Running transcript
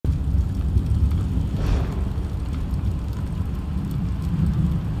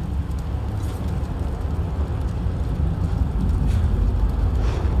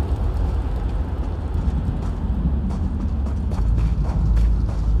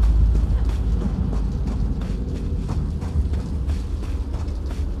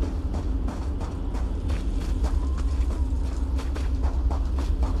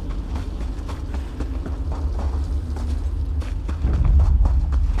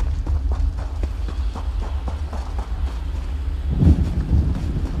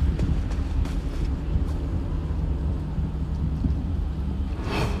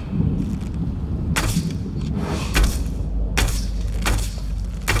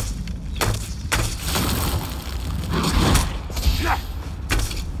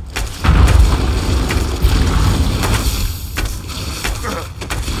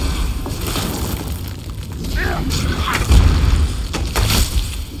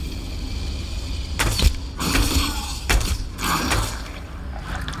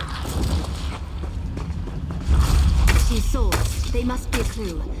must be a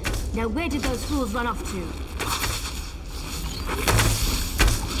clue. Now where did those fools run off to?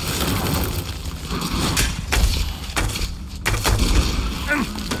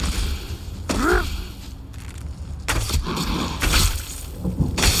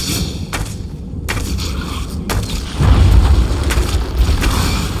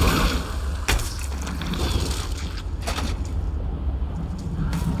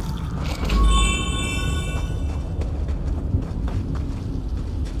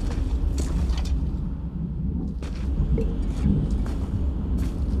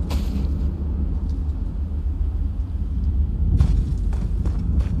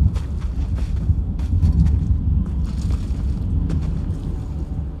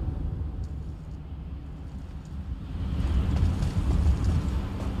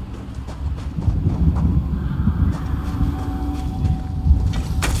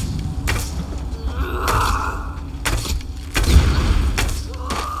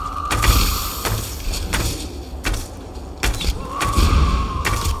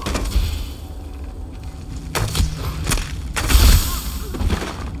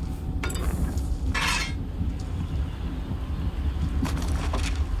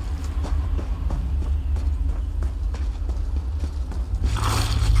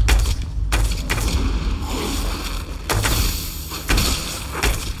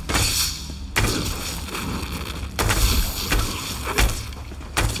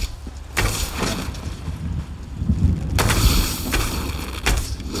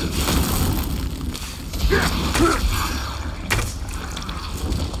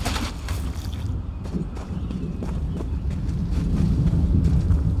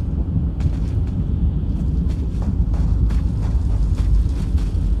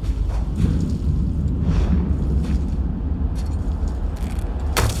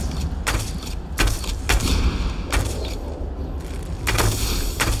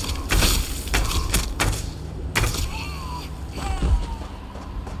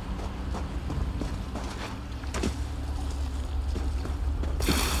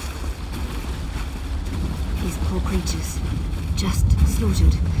 Creatures. Just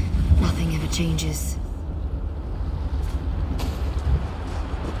slaughtered. Nothing ever changes.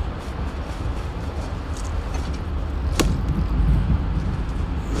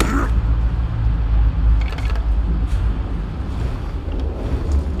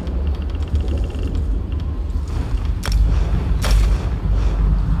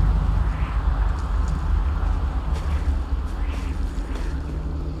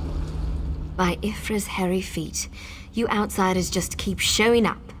 By Ifra's hairy feet, you outsiders just keep showing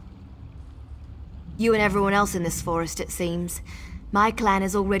up. You and everyone else in this forest, it seems. My clan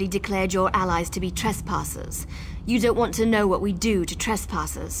has already declared your allies to be trespassers. You don't want to know what we do to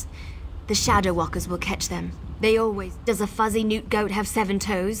trespassers. The Shadow Walkers will catch them. They always... Does a fuzzy newt goat have 7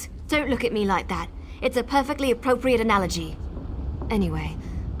 toes? Don't look at me like that. It's a perfectly appropriate analogy. Anyway,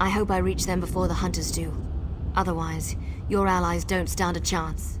 I hope I reach them before the hunters do. Otherwise, your allies don't stand a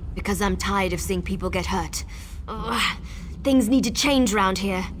chance. Because I'm tired of seeing people get hurt. Ugh. Things need to change round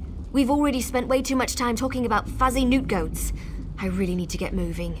here. We've already spent way too much time talking about fuzzy newt goats. I really need to get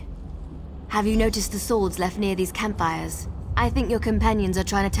moving. Have you noticed the swords left near these campfires? I think your companions are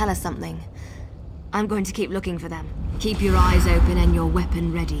trying to tell us something. I'm going to keep looking for them. Keep your eyes open and your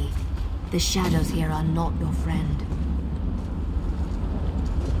weapon ready. The shadows here are not your friend.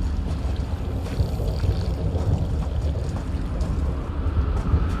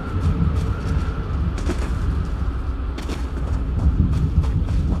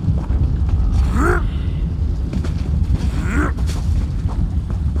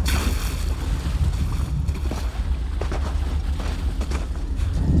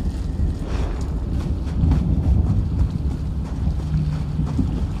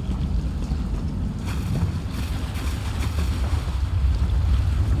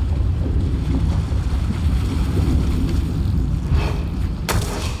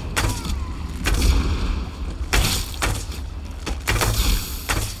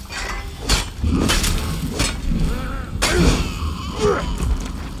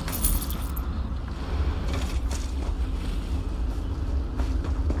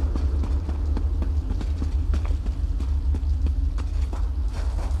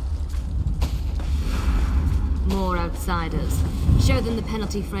 Outsiders. Show them the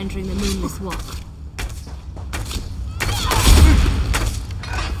penalty for entering the Moonless Walk.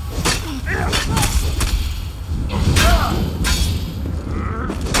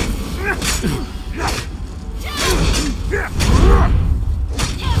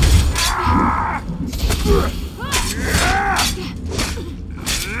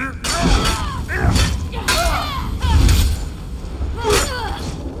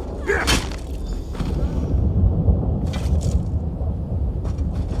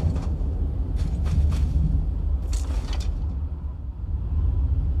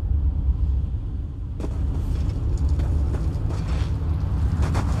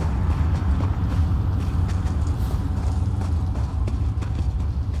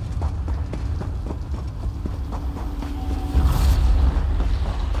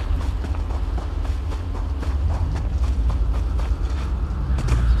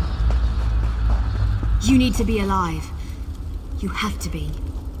 need to be alive. You have to be.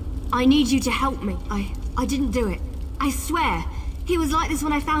 I need you to help me. I didn't do it. I swear. He was like this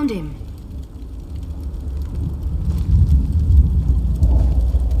when I found him.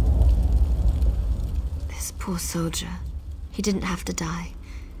 This poor soldier. He didn't have to die.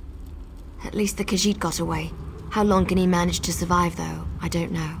 At least the Khajiit got away. How long can he manage to survive, though? I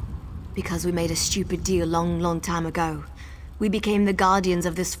don't know. Because we made a stupid deal long time ago. We became the guardians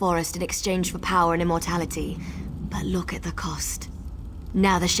of this forest in exchange for power and immortality. But look at the cost.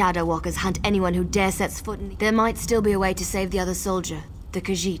 Now the Shadow Walkers hunt anyone who dare sets foot in... There might still be a way to save the other soldier, the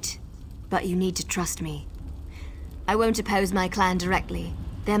Khajiit. But you need to trust me. I won't oppose my clan directly.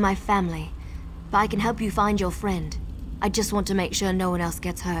 They're my family. But I can help you find your friend. I just want to make sure no one else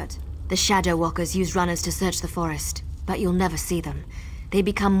gets hurt. The Shadow Walkers use runners to search the forest, but you'll never see them. They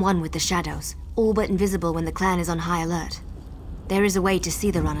become one with the shadows, all but invisible when the clan is on high alert. There is a way to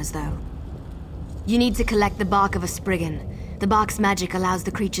see the runners, though. You need to collect the bark of a Spriggan. The bark's magic allows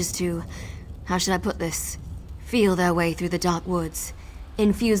the creatures to... how should I put this? Feel their way through the dark woods.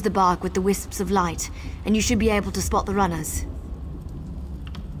 Infuse the bark with the wisps of light, and you should be able to spot the runners.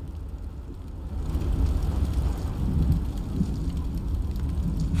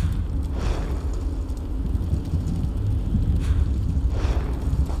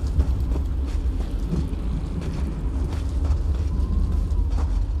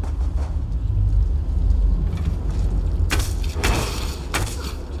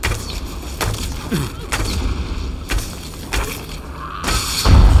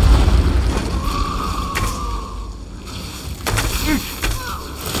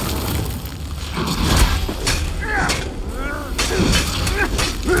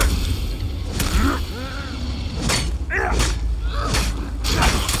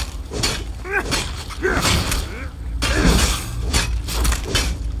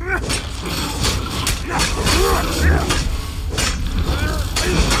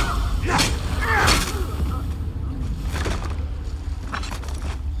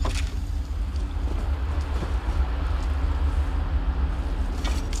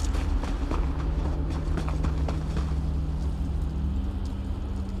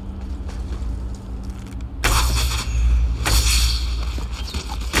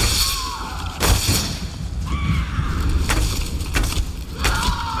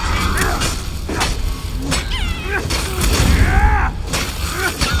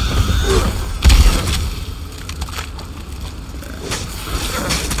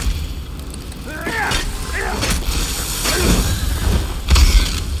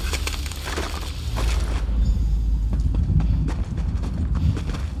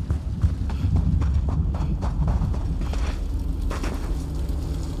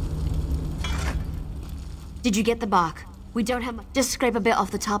 Did you get the bark? We don't have much. Just scrape a bit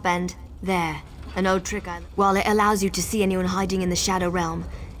off the top end. There. An old trick I... While it allows you to see anyone hiding in the Shadow Realm,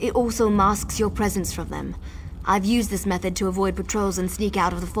 it also masks your presence from them. I've used this method to avoid patrols and sneak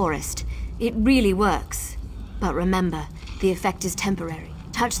out of the forest. It really works. But remember, the effect is temporary.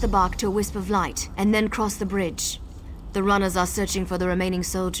 Touch the bark to a wisp of light, and then cross the bridge. The runners are searching for the remaining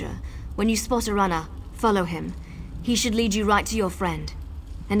soldier. When you spot a runner, follow him. He should lead you right to your friend.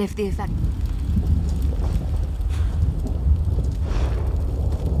 And if the effect...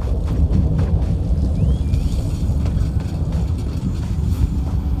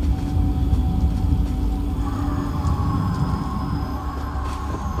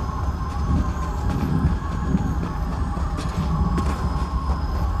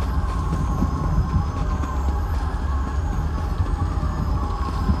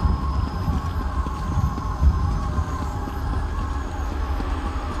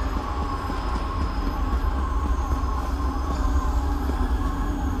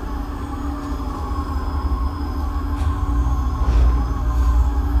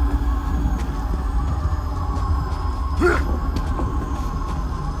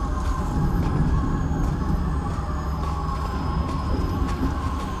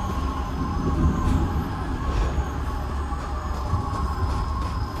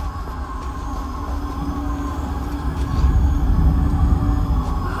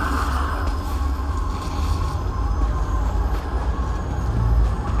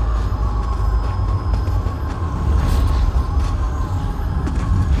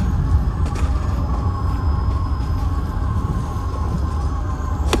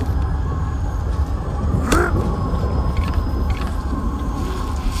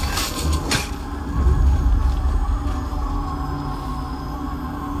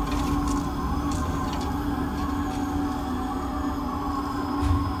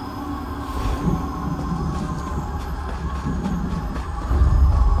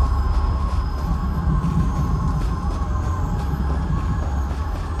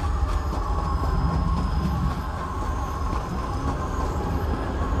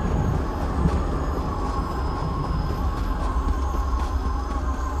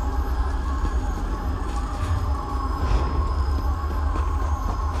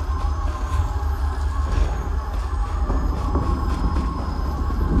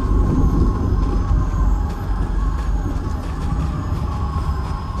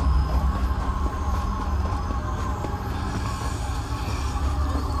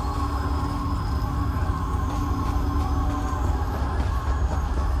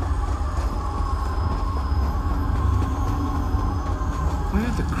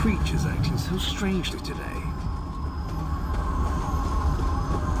 creatures acting so strangely today?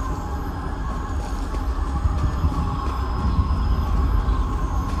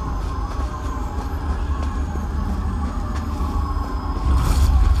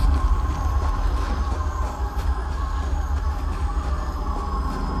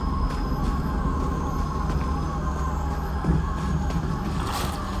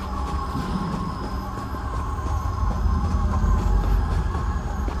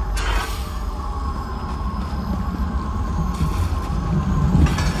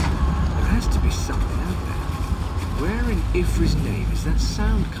 Ifri's name is that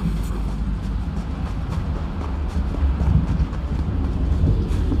sound coming from?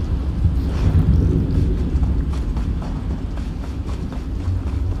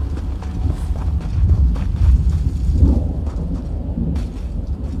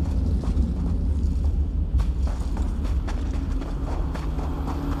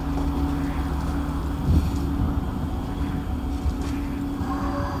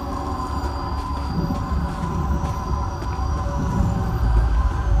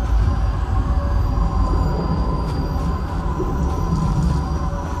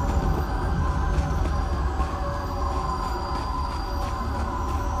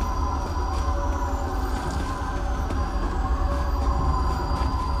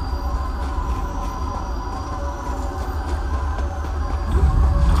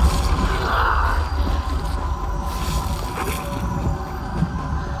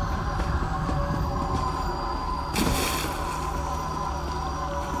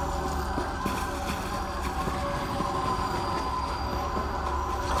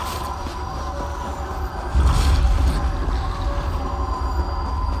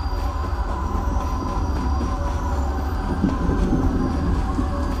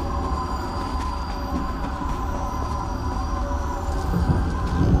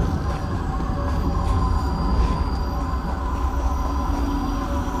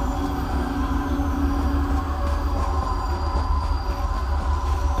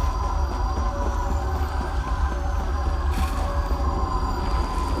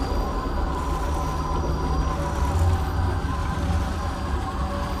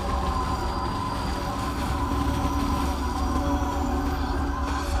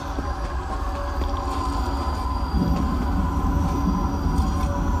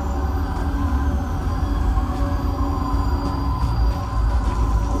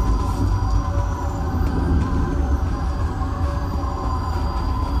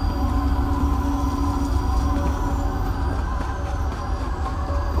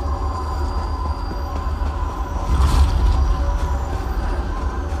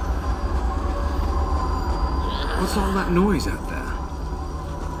 What's all that noise out there?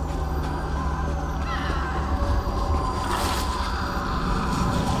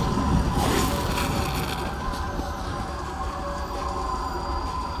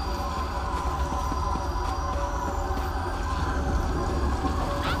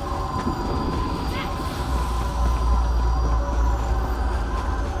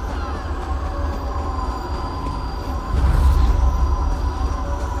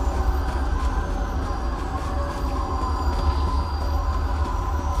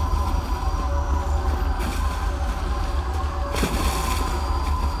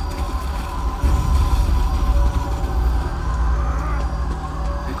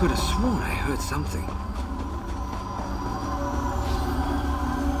 I could have sworn I heard something.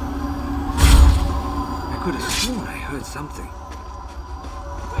 I could have sworn I heard something.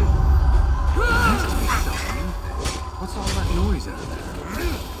 There has to be something out there. What's all that noise out there?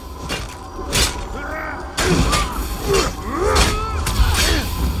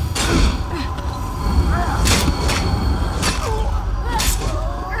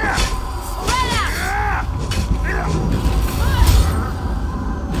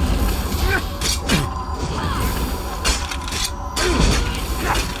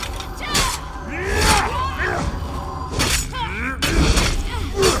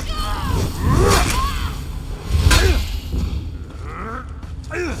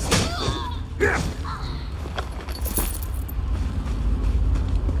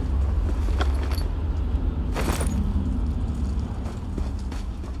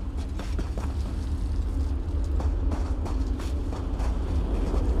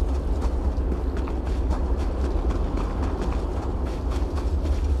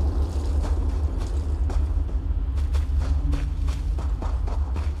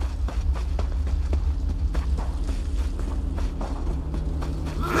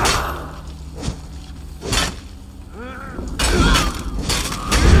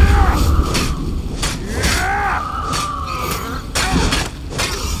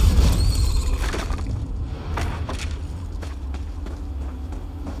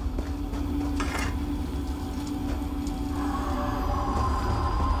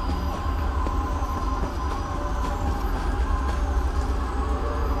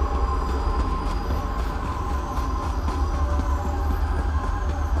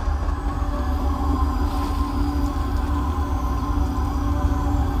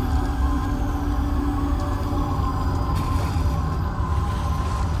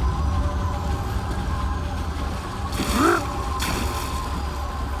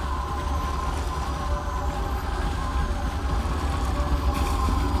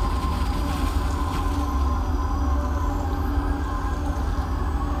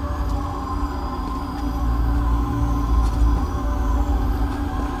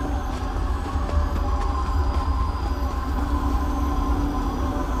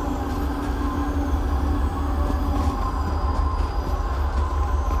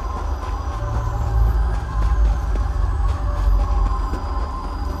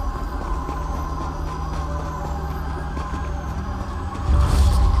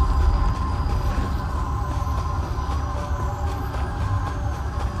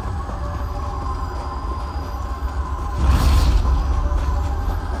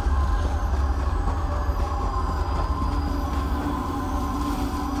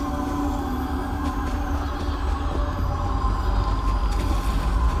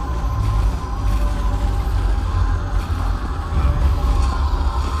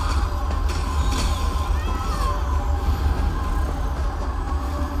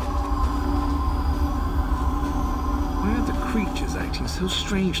 so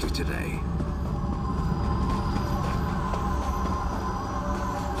strangely today.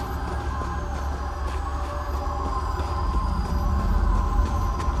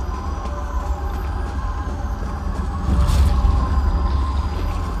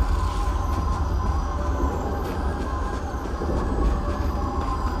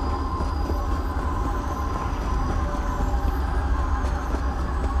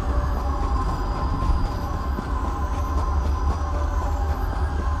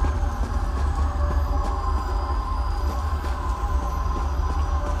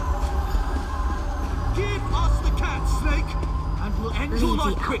 Leave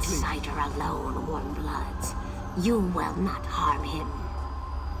the outsider alone, Warmbloods. You will not harm him.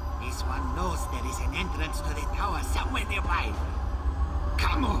 This one knows there is an entrance to the tower somewhere nearby.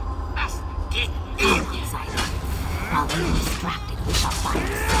 Come on, must get in. Outsider. While we're distracted, we shall find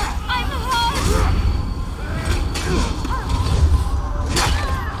you. I'm hurt!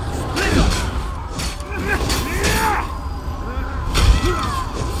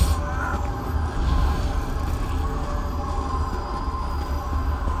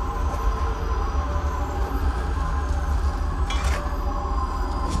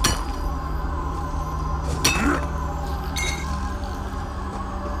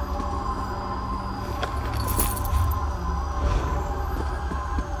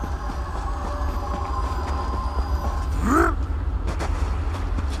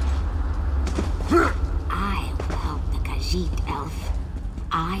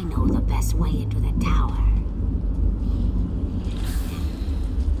 I know the best way into the tower.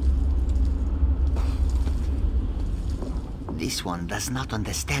 This one does not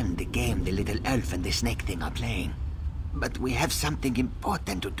understand the game the little elf and the snake thing are playing. But we have something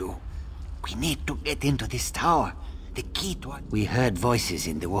important to do. We need to get into this tower. The key to it. We heard voices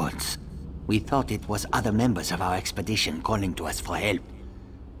in the woods. We thought it was other members of our expedition calling to us for help.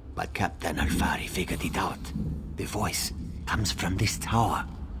 But Captain Alfari figured it out. The voice comes from this tower.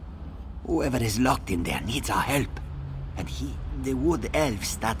 Whoever is locked in there needs our help. And the wood elves,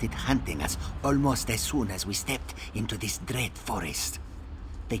 started hunting us almost as soon as we stepped into this dread forest.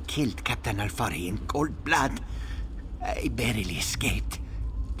 They killed Captain Alfari in cold blood. I barely escaped.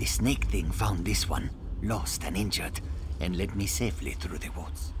 The snake thing found this one, lost and injured, and led me safely through the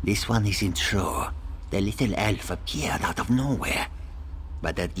woods. This one isn't sure. The little elf appeared out of nowhere.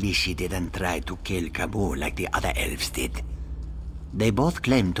 But at least she didn't try to kill Camus like the other elves did. They both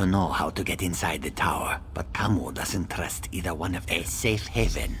claim to know how to get inside the tower, but Camus doesn't trust either one of them. A safe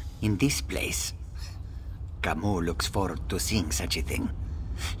haven in this place. Camus looks forward to seeing such a thing.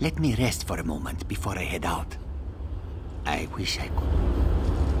 Let me rest for a moment before I head out. I wish I could.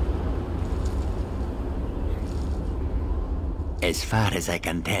 As far as I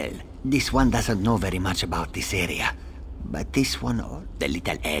can tell, this one doesn't know very much about this area. But this one, the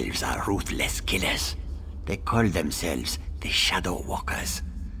little elves are ruthless killers. They call themselves the Shadow Walkers.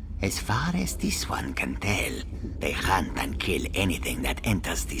 As far as this one can tell, they hunt and kill anything that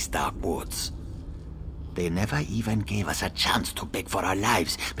enters these dark woods. They never even gave us a chance to beg for our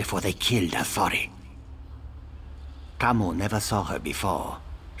lives before they killed Alfari. Camus never saw her before.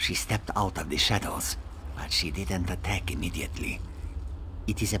 She stepped out of the shadows, but she didn't attack immediately.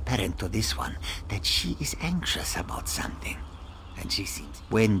 It is apparent to this one that she is anxious about something. And she seems...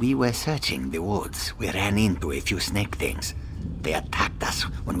 When we were searching the woods, we ran into a few snake things. They attacked us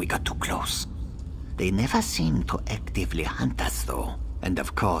when we got too close. They never seemed to actively hunt us, though. And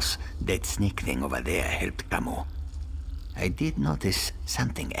of course, that snake thing over there helped Camus. I did notice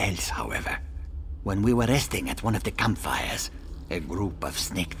something else, however. When we were resting at one of the campfires, a group of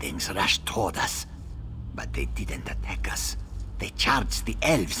snake things rushed toward us. But they didn't attack us. They charged the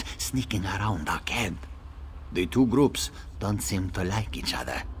elves sneaking around our camp. The two groups don't seem to like each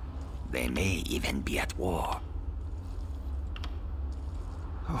other. They may even be at war.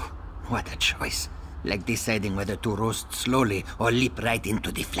 Oh, what a choice. Like deciding whether to roast slowly or leap right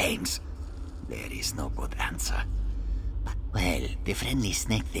into the flames. There is no good answer. But, well, the friendly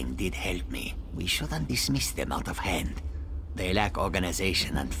snake thing did help me. We shouldn't dismiss them out of hand. They lack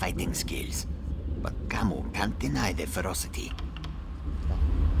organization and fighting skills. But Camus can't deny their ferocity.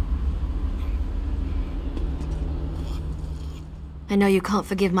 I know you can't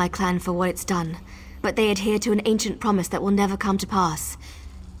forgive my clan for what it's done, but they adhere to an ancient promise that will never come to pass.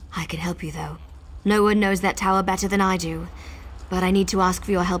 I can help you, though. No one knows that tower better than I do, but I need to ask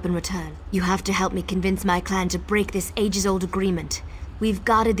for your help in return. You have to help me convince my clan to break this ages-old agreement. We've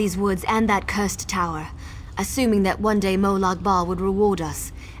guarded these woods and that cursed tower, assuming that one day Molag Bal would reward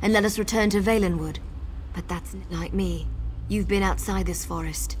us and let us return to Valenwood. But that's like me. You've been outside this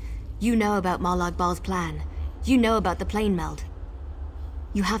forest. You know about Molag Bal's plan. You know about the plane meld.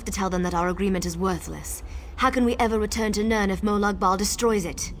 You have to tell them that our agreement is worthless. How can we ever return to Nirn if Molag Bal destroys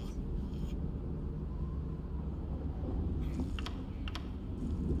it?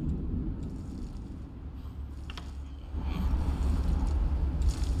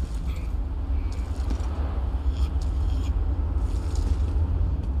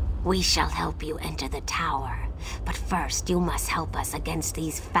 We shall help you enter the tower, but first you must help us against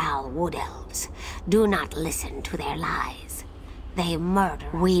these foul wood elves. Do not listen to their lies. They murder.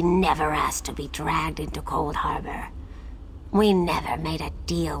 We never asked to be dragged into Cold Harbor. We never made a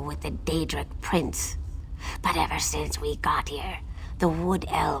deal with the Daedric Prince. But ever since we got here, the wood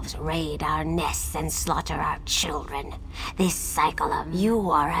elves raid our nests and slaughter our children. This cycle of...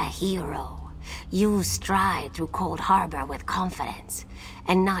 You are a hero. You stride through Cold Harbor with confidence,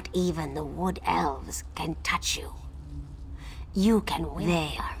 and not even the wood elves can touch you. You can win.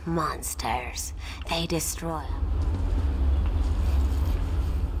 They are monsters. They destroy.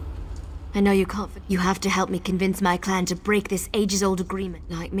 I know you can't. You have to help me convince my clan to break this ages-old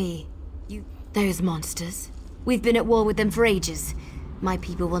agreement. Like me. Those monsters. We've been at war with them for ages. My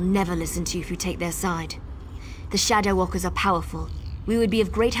people will never listen to you if you take their side. The Shadow Walkers are powerful. We would be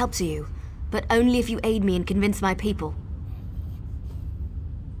of great help to you, but only if you aid me and convince my people.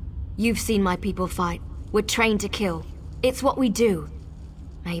 You've seen my people fight. We're trained to kill. It's what we do.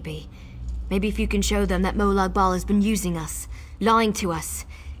 Maybe if you can show them that Molag Bal has been using us, lying to us,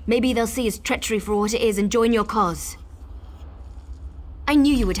 maybe they'll see his treachery for what it is and join your cause. I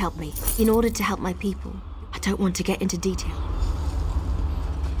knew you would help me, in order to help my people. I don't want to get into detail.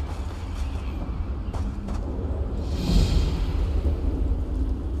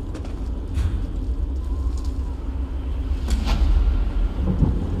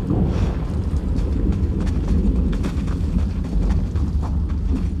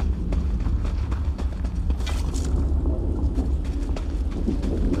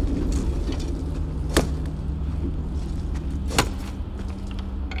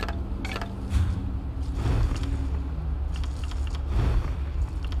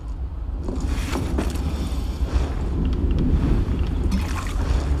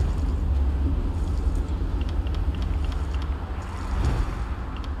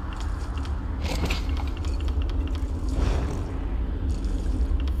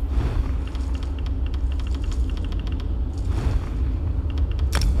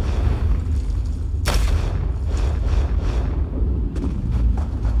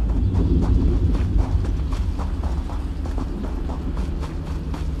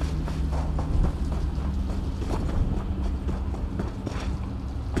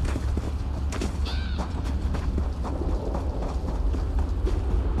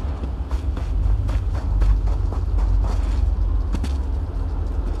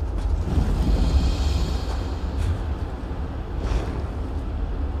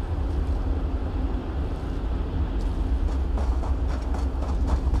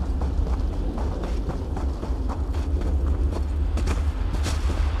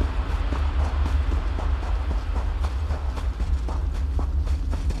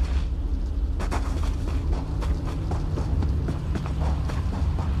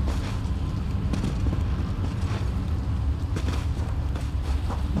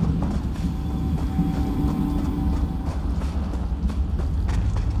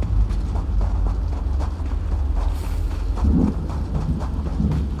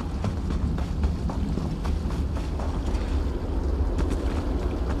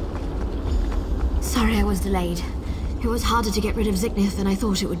 Sorry I was delayed. It was harder to get rid of Ziknith than I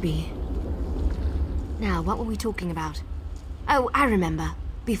thought it would be. Now, what were we talking about? Oh, I remember.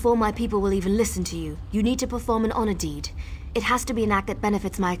 Before my people will even listen to you, you need to perform an honor deed. It has to be an act that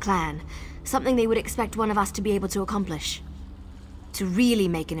benefits my clan. Something they would expect one of us to be able to accomplish. To really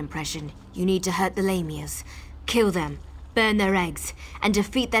make an impression, you need to hurt the Lamias, kill them, burn their eggs, and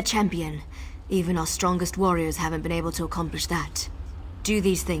defeat their champion. Even our strongest warriors haven't been able to accomplish that. Do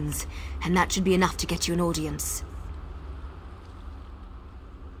these things, and that should be enough to get you an audience.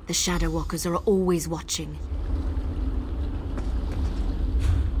 The Shadow Walkers are always watching.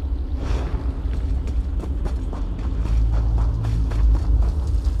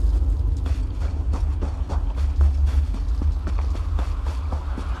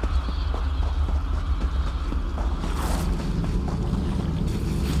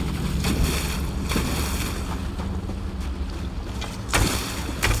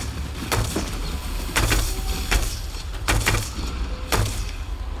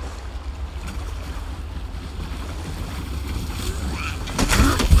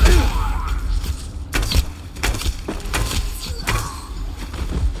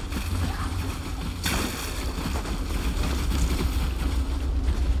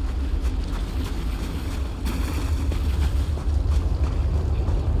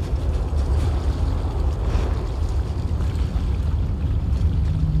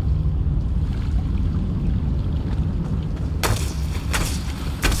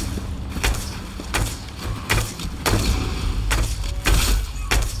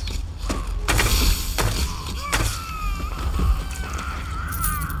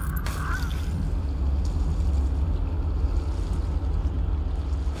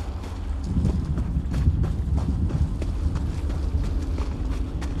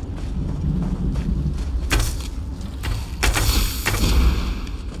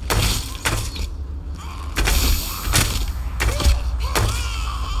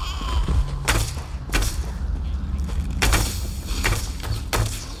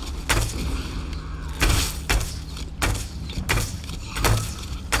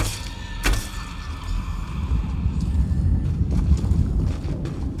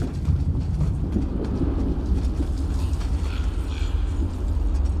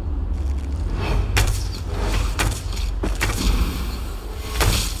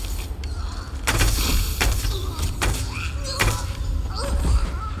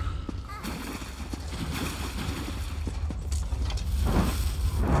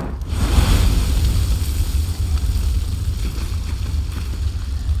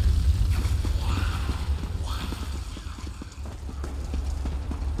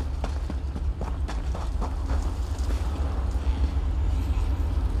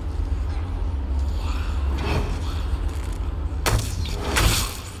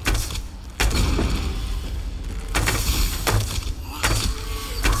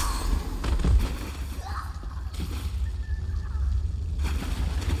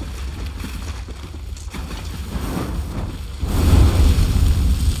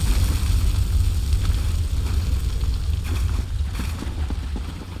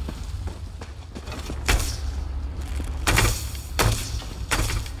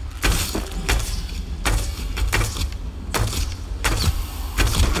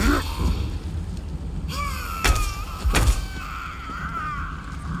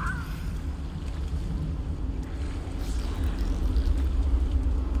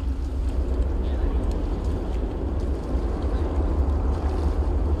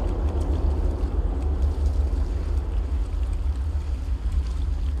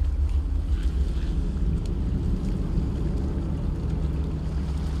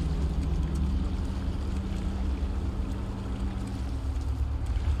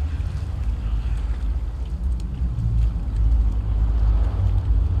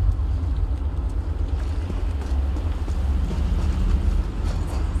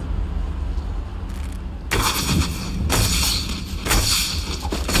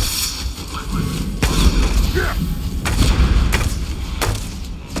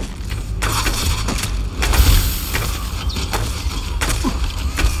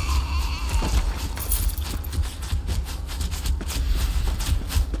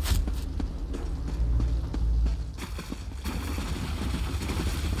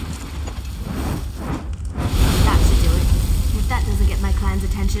 clan's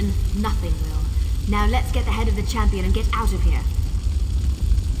attention, nothing will. Now let's get the head of the champion and get out of here.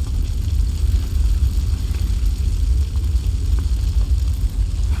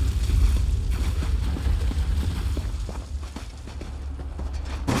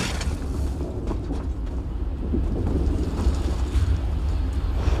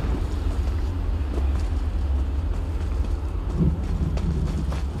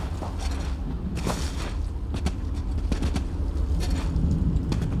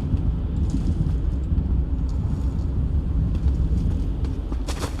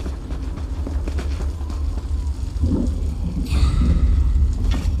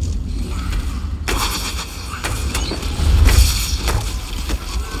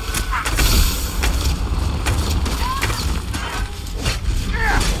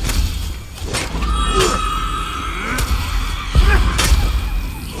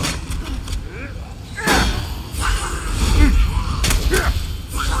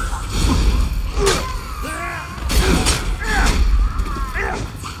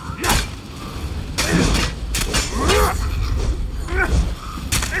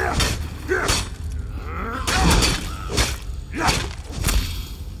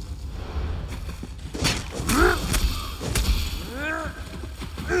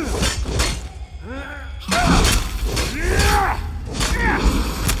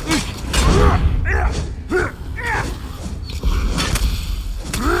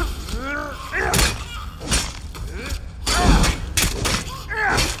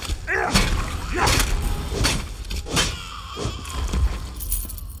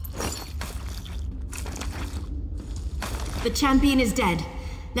 The champion is dead.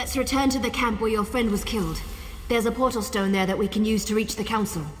 Let's return to the camp where your friend was killed. There's a portal stone there that we can use to reach the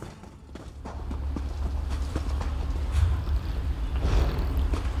council.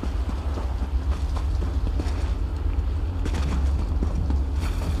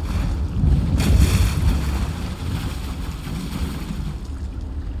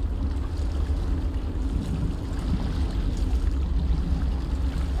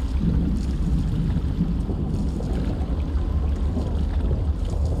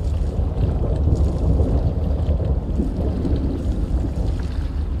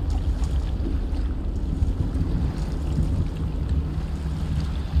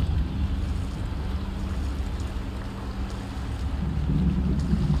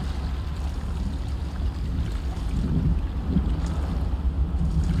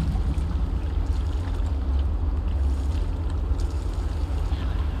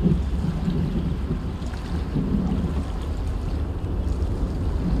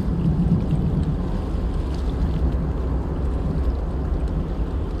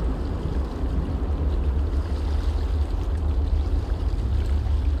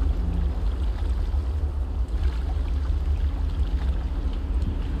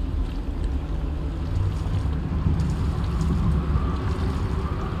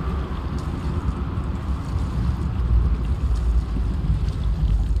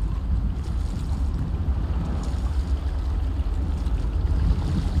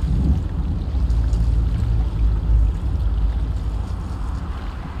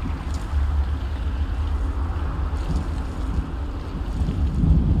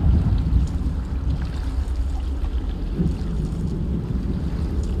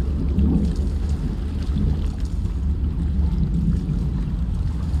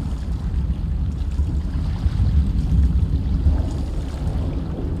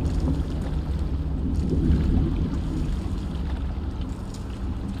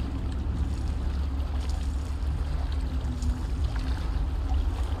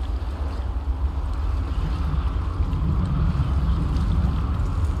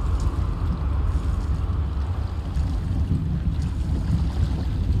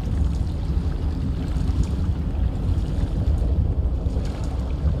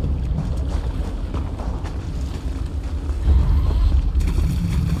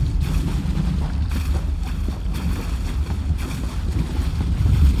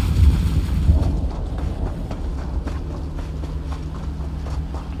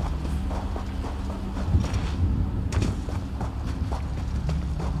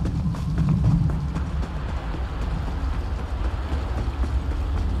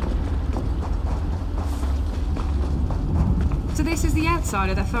 So this is the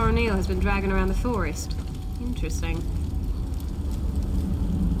outsider that Faronil has been dragging around the forest. Interesting.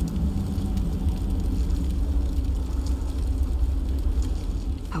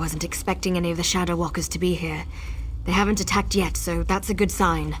 I wasn't expecting any of the Shadow Walkers to be here. They haven't attacked yet, so that's a good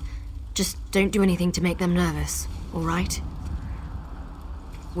sign. Just don't do anything to make them nervous, all right?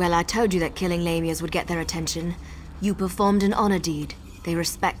 Well, I told you that killing Lamias would get their attention. You performed an honor deed. They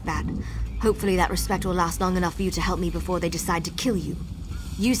respect that. Hopefully that respect will last long enough for you to help me before they decide to kill you.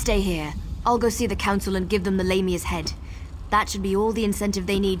 You stay here. I'll go see the council and give them the Lamia's head. That should be all the incentive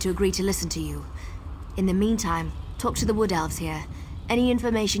they need to agree to listen to you. In the meantime, talk to the Wood Elves here. Any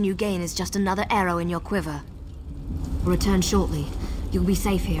information you gain is just another arrow in your quiver. Return shortly. You'll be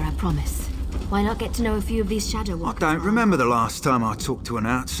safe here, I promise. Why not get to know a few of these shadow walkers? I don't remember the last time I talked to an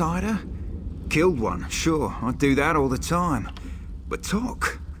outsider. Killed one, sure, I do that all the time. But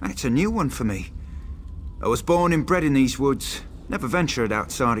talk, that's a new one for me. I was born and bred in these woods, never ventured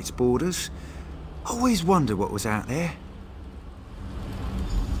outside its borders. Always wondered what was out there.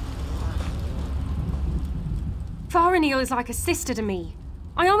 Faraneel is like a sister to me.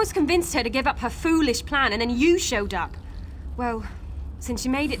 I almost convinced her to give up her foolish plan, and then you showed up. Well, since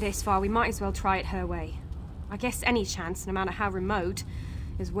you made it this far, we might as well try it her way. I guess any chance, no matter how remote,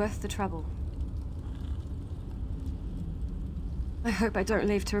 is worth the trouble. I hope I don't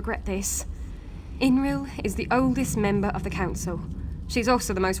live to regret this. Inril is the oldest member of the council. She's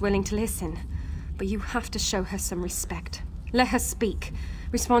also the most willing to listen. But you have to show her some respect. Let her speak.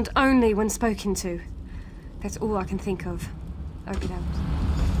 Respond only when spoken to. That's all I can think of. Hope you don't.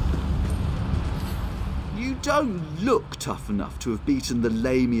 You don't look tough enough to have beaten the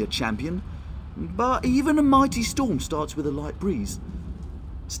Lamia champion, but even a mighty storm starts with a light breeze.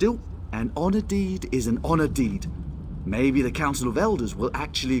 Still, an honor deed is an honor deed. Maybe the Council of Elders will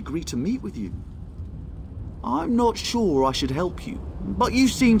actually agree to meet with you. I'm not sure I should help you, but you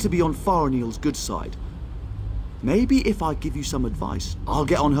seem to be on Faraneel's good side. Maybe if I give you some advice, I'll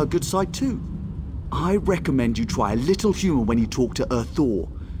get on her good side too. I recommend you try a little humor when you talk to Thor.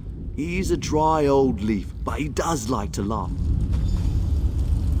 He's a dry old leaf, but he does like to laugh.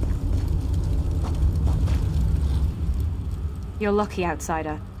 You're lucky,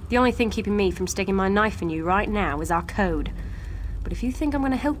 outsider. The only thing keeping me from sticking my knife in you right now is our code. But if you think I'm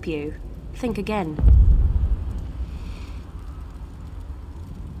going to help you, think again.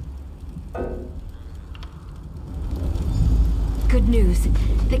 Good news.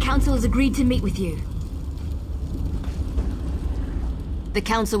 The council has agreed to meet with you. The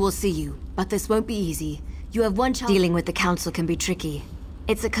council will see you, but this won't be easy. You have one child. Dealing with the council can be tricky.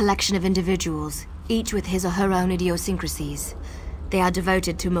 It's a collection of individuals, each with his or her own idiosyncrasies. They are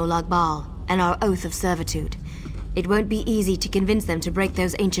devoted to Molag Bal and our oath of servitude. It won't be easy to convince them to break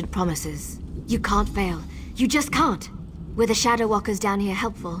those ancient promises. You can't fail. You just can't. Were the Shadow Walkers down here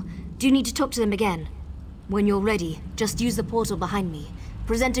helpful? Do you need to talk to them again? When you're ready, just use the portal behind me.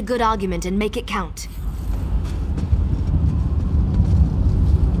 Present a good argument and make it count.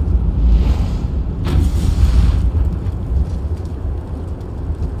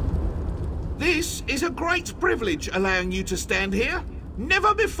 This is a great privilege allowing you to stand here.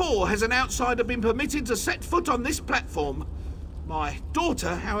 Never before has an outsider been permitted to set foot on this platform. My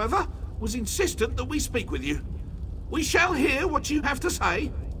daughter, however, was insistent that we speak with you. We shall hear what you have to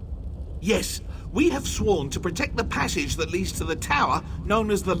say. Yes, we have sworn to protect the passage that leads to the tower known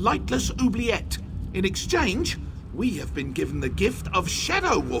as the Lightless Oubliette. In exchange, we have been given the gift of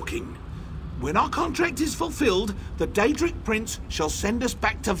shadow walking. When our contract is fulfilled, the Daedric Prince shall send us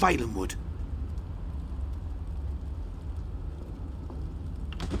back to Valenwood.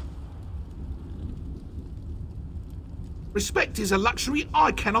 Respect is a luxury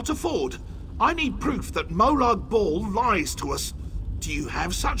I cannot afford. I need proof that Molag Bal lies to us. Do you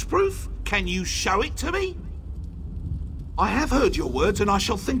have such proof? Can you show it to me? I have heard your words and I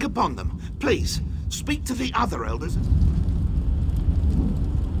shall think upon them. Please, speak to the other elders.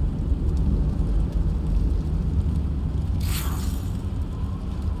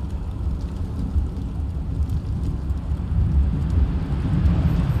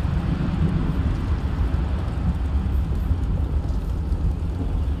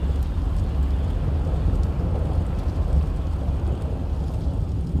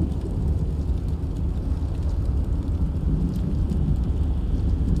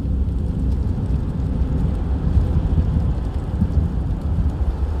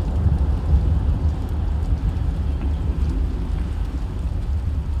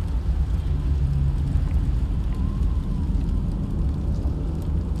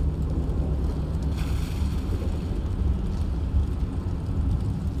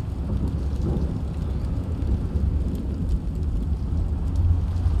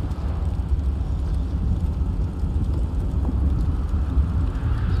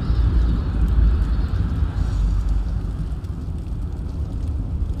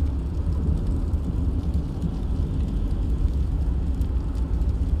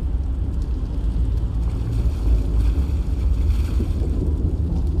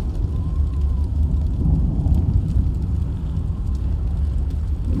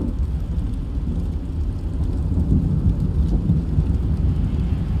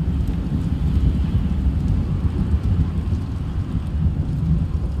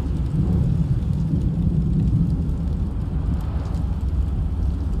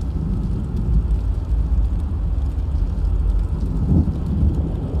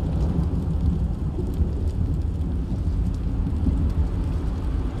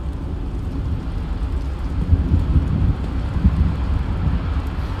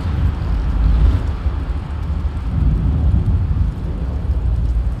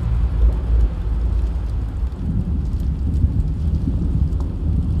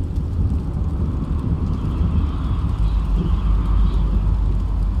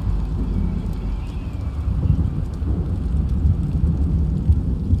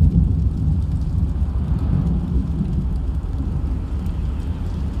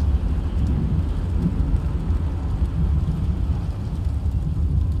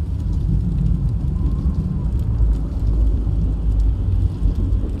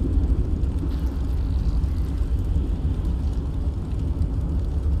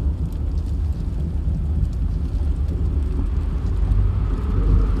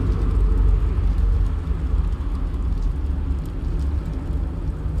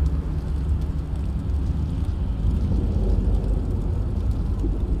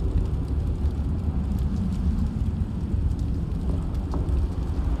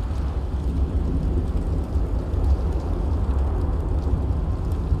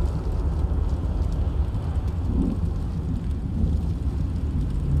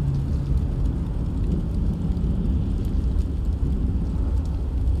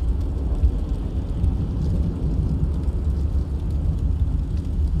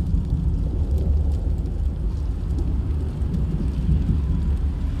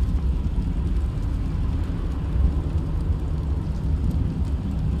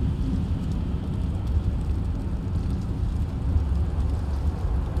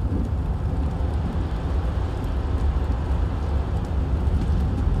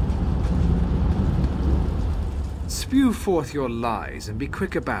 Spew forth your lies and be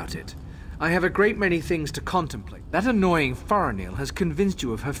quick about it. I have a great many things to contemplate. That annoying Faranil has convinced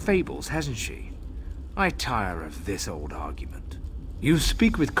you of her fables, hasn't she? I tire of this old argument. You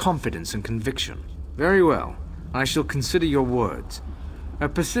speak with confidence and conviction. Very well. I shall consider your words. A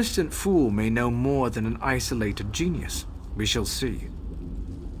persistent fool may know more than an isolated genius. We shall see.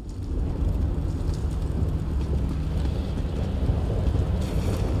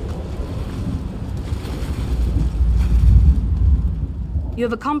 You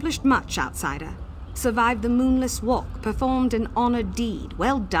have accomplished much, outsider. Survived the moonless walk, performed an honored deed.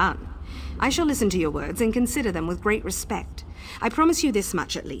 Well done. I shall listen to your words and consider them with great respect. I promise you this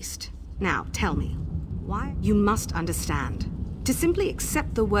much at least. Now, tell me, why? You must understand. To simply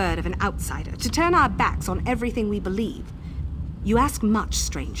accept the word of an outsider, to turn our backs on everything we believe. You ask much,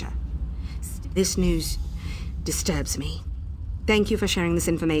 stranger. This news disturbs me. Thank you for sharing this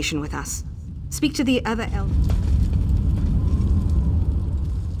information with us. Speak to the other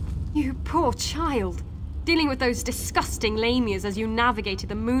You poor child. Dealing with those disgusting lamias as you navigated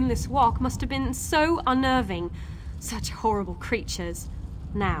the moonless walk must have been so unnerving. Such horrible creatures.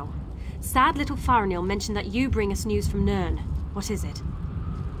 Now, sad little Faranil mentioned that you bring us news from Nirn. What is it?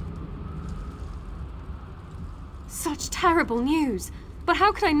 Such terrible news. But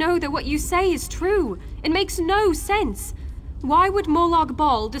how can I know that what you say is true? It makes no sense. Why would Morlog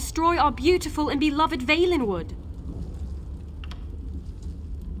Ball destroy our beautiful and beloved Valenwood?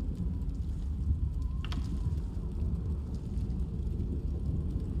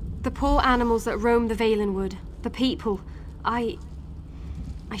 The poor animals that roam the Valenwood, the people, I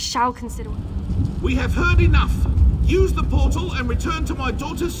shall consider... We have heard enough. Use the portal and return to my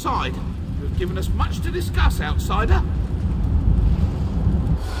daughter's side. You have given us much to discuss, outsider.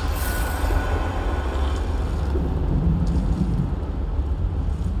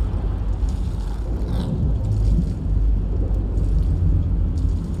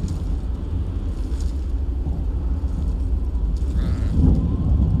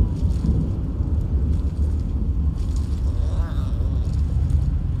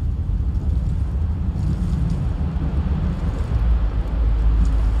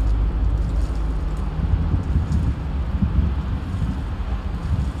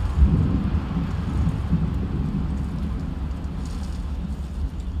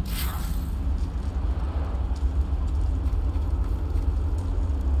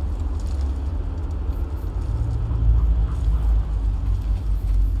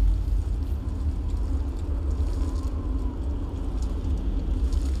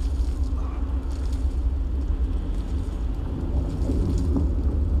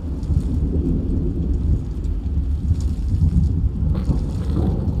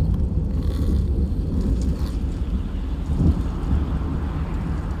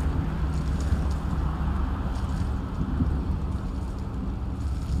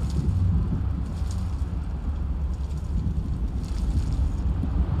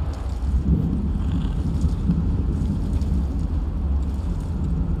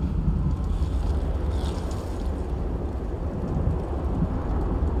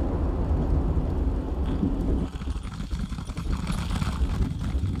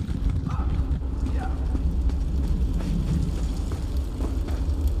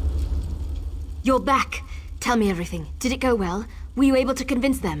 You're back. Tell me everything. Did it go well? Were you able to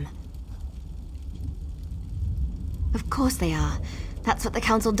convince them? Of course they are. That's what the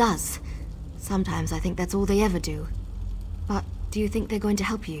Council does. Sometimes I think that's all they ever do. But do you think they're going to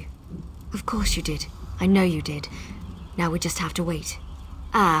help you? Of course you did. I know you did. Now we just have to wait.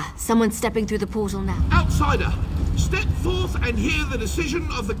 Ah, someone's stepping through the portal now. Outsider, step forth and hear the decision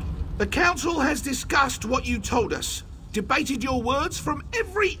of the... The Council has discussed what you told us, debated your words from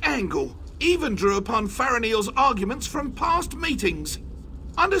every angle, even drew upon Faranil's arguments from past meetings.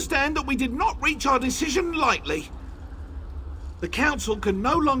 Understand that we did not reach our decision lightly. The Council can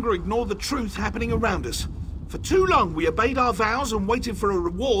no longer ignore the truth happening around us. For too long we obeyed our vows and waited for a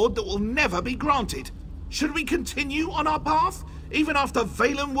reward that will never be granted. Should we continue on our path, even after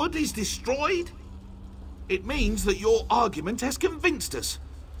Valenwood is destroyed? It means that your argument has convinced us.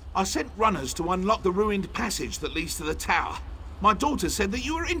 I sent runners to unlock the ruined passage that leads to the tower. My daughter said that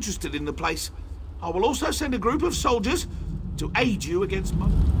you were interested in the place. I will also send a group of soldiers to aid you against my...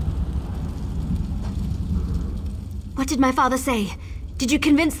 What did my father say? Did you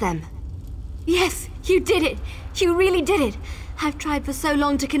convince them? Yes, you did it! You really did it! I've tried for so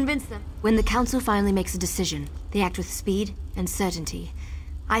long to convince them. When the Council finally makes a decision, they act with speed and certainty.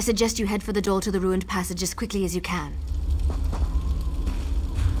 I suggest you head for the door to the ruined passage as quickly as you can.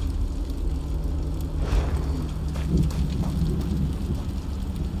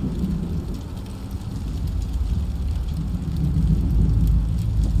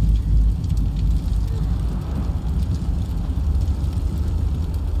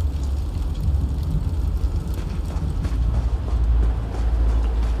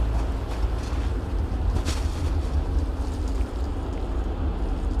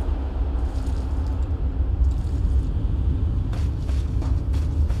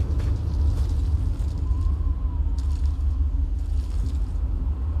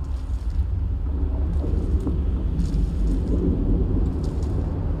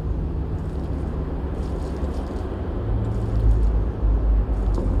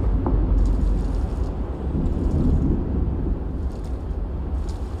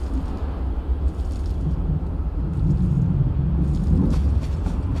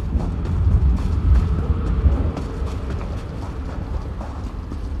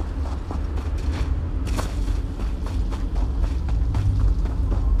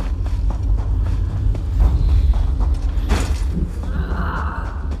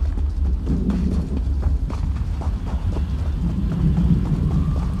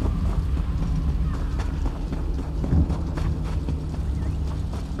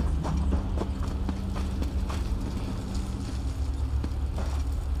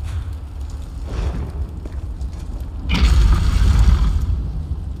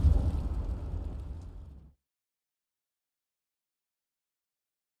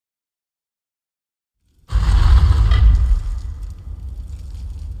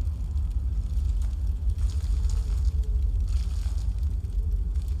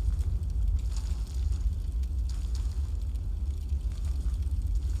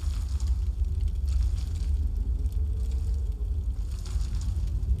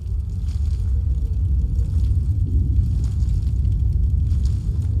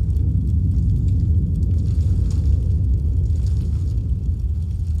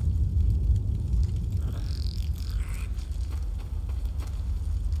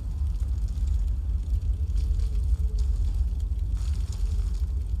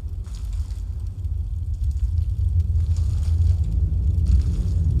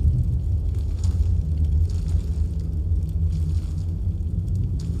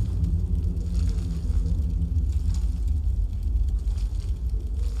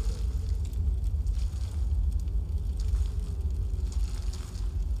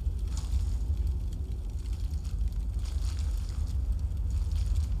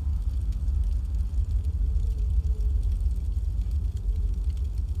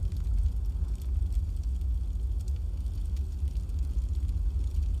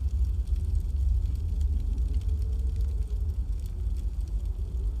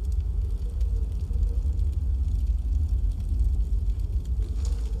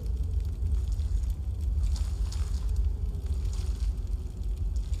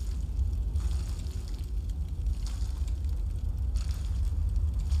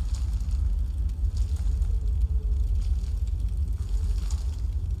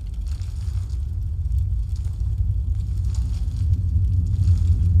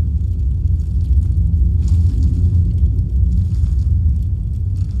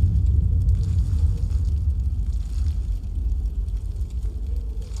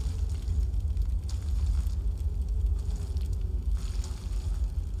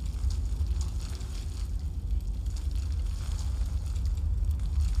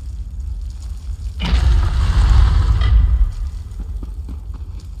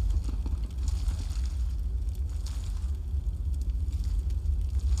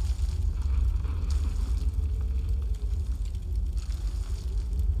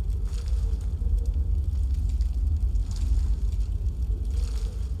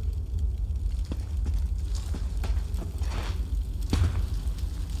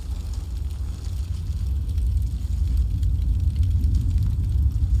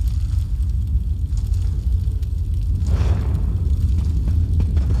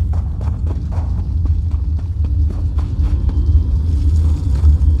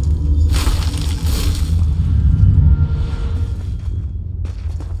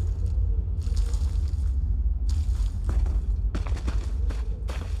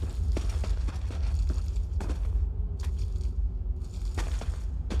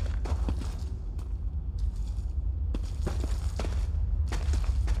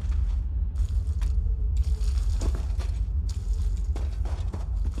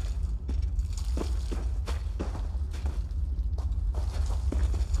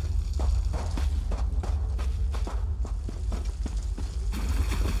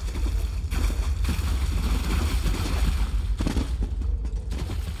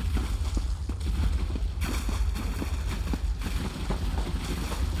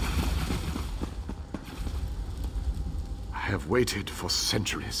 waited for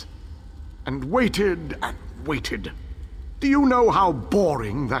centuries. And waited and waited. Do you know how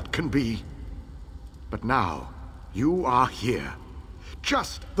boring that can be? But now, you are here.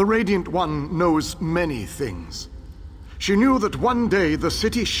 Just the Radiant One knows many things. She knew that one day the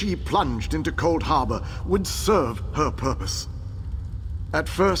city she plunged into Cold Harbor would serve her purpose. At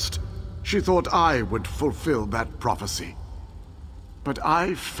first, she thought I would fulfill that prophecy. But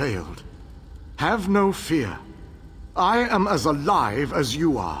I failed. Have no fear. I am as alive as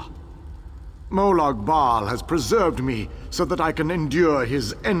you are. Molag Bal has preserved me so that I can endure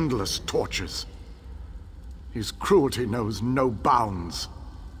his endless tortures. His cruelty knows no bounds.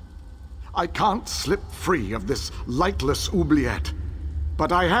 I can't slip free of this lightless oubliette,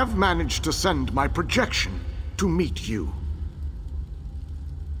 but I have managed to send my projection to meet you.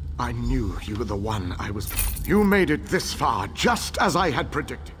 I knew you were the one I was... You made it this far, just as I had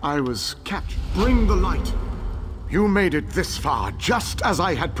predicted. I was captured. Bring the light. You made it this far, just as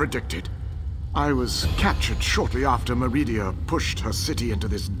I had predicted. I was captured shortly after Meridia pushed her city into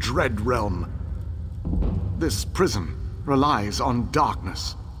this dread realm. This prison relies on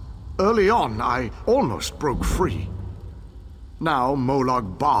darkness. Early on, I almost broke free. Now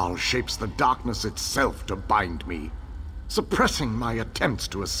Molag Bal shapes the darkness itself to bind me, suppressing my attempts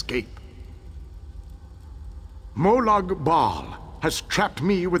to escape. Molag Bal has trapped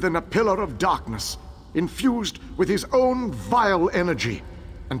me within a pillar of darkness, infused with his own vile energy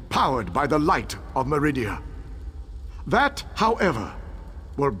and powered by the light of Meridia. That, however,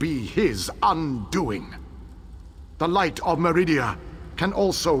 will be his undoing. The light of Meridia can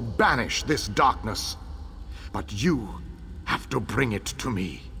also banish this darkness, but you have to bring it to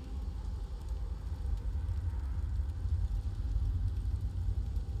me.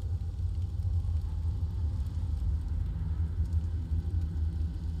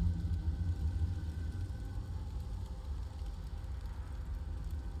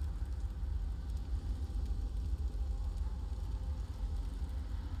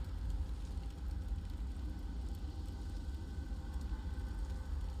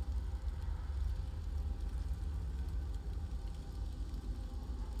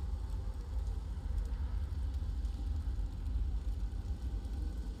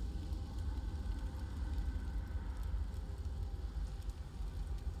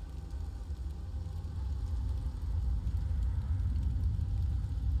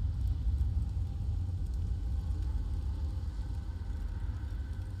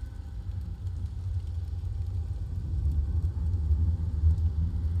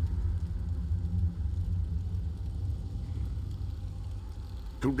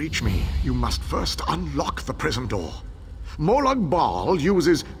 To reach me, you must first unlock the prison door. Molag Bal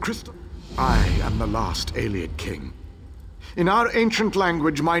uses crystal... I am the last Ayleid king. In our ancient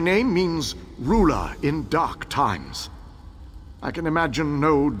language, my name means ruler in dark times. I can imagine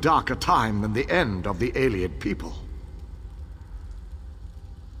no darker time than the end of the Ayleid people.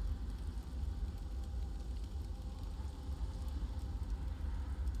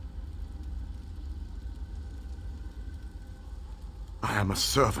 I am a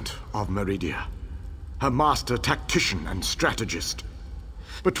servant of Meridia, her master tactician and strategist.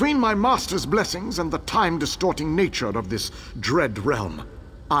 Between my master's blessings and the time-distorting nature of this dread realm,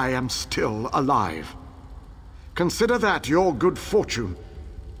 I am still alive. Consider that your good fortune,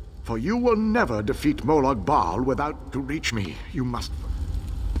 for you will never defeat Molag Bal without... To reach me, you must...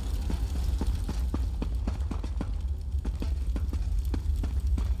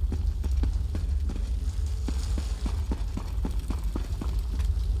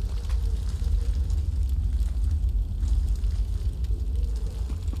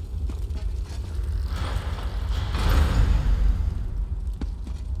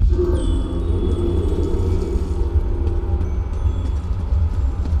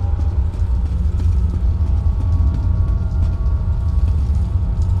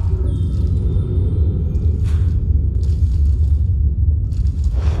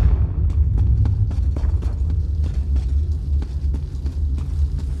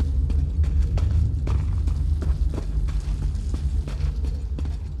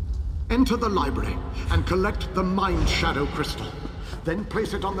 Enter the library and collect the Mind Shadow Crystal. Then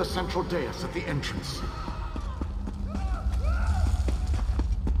place it on the central dais at the entrance.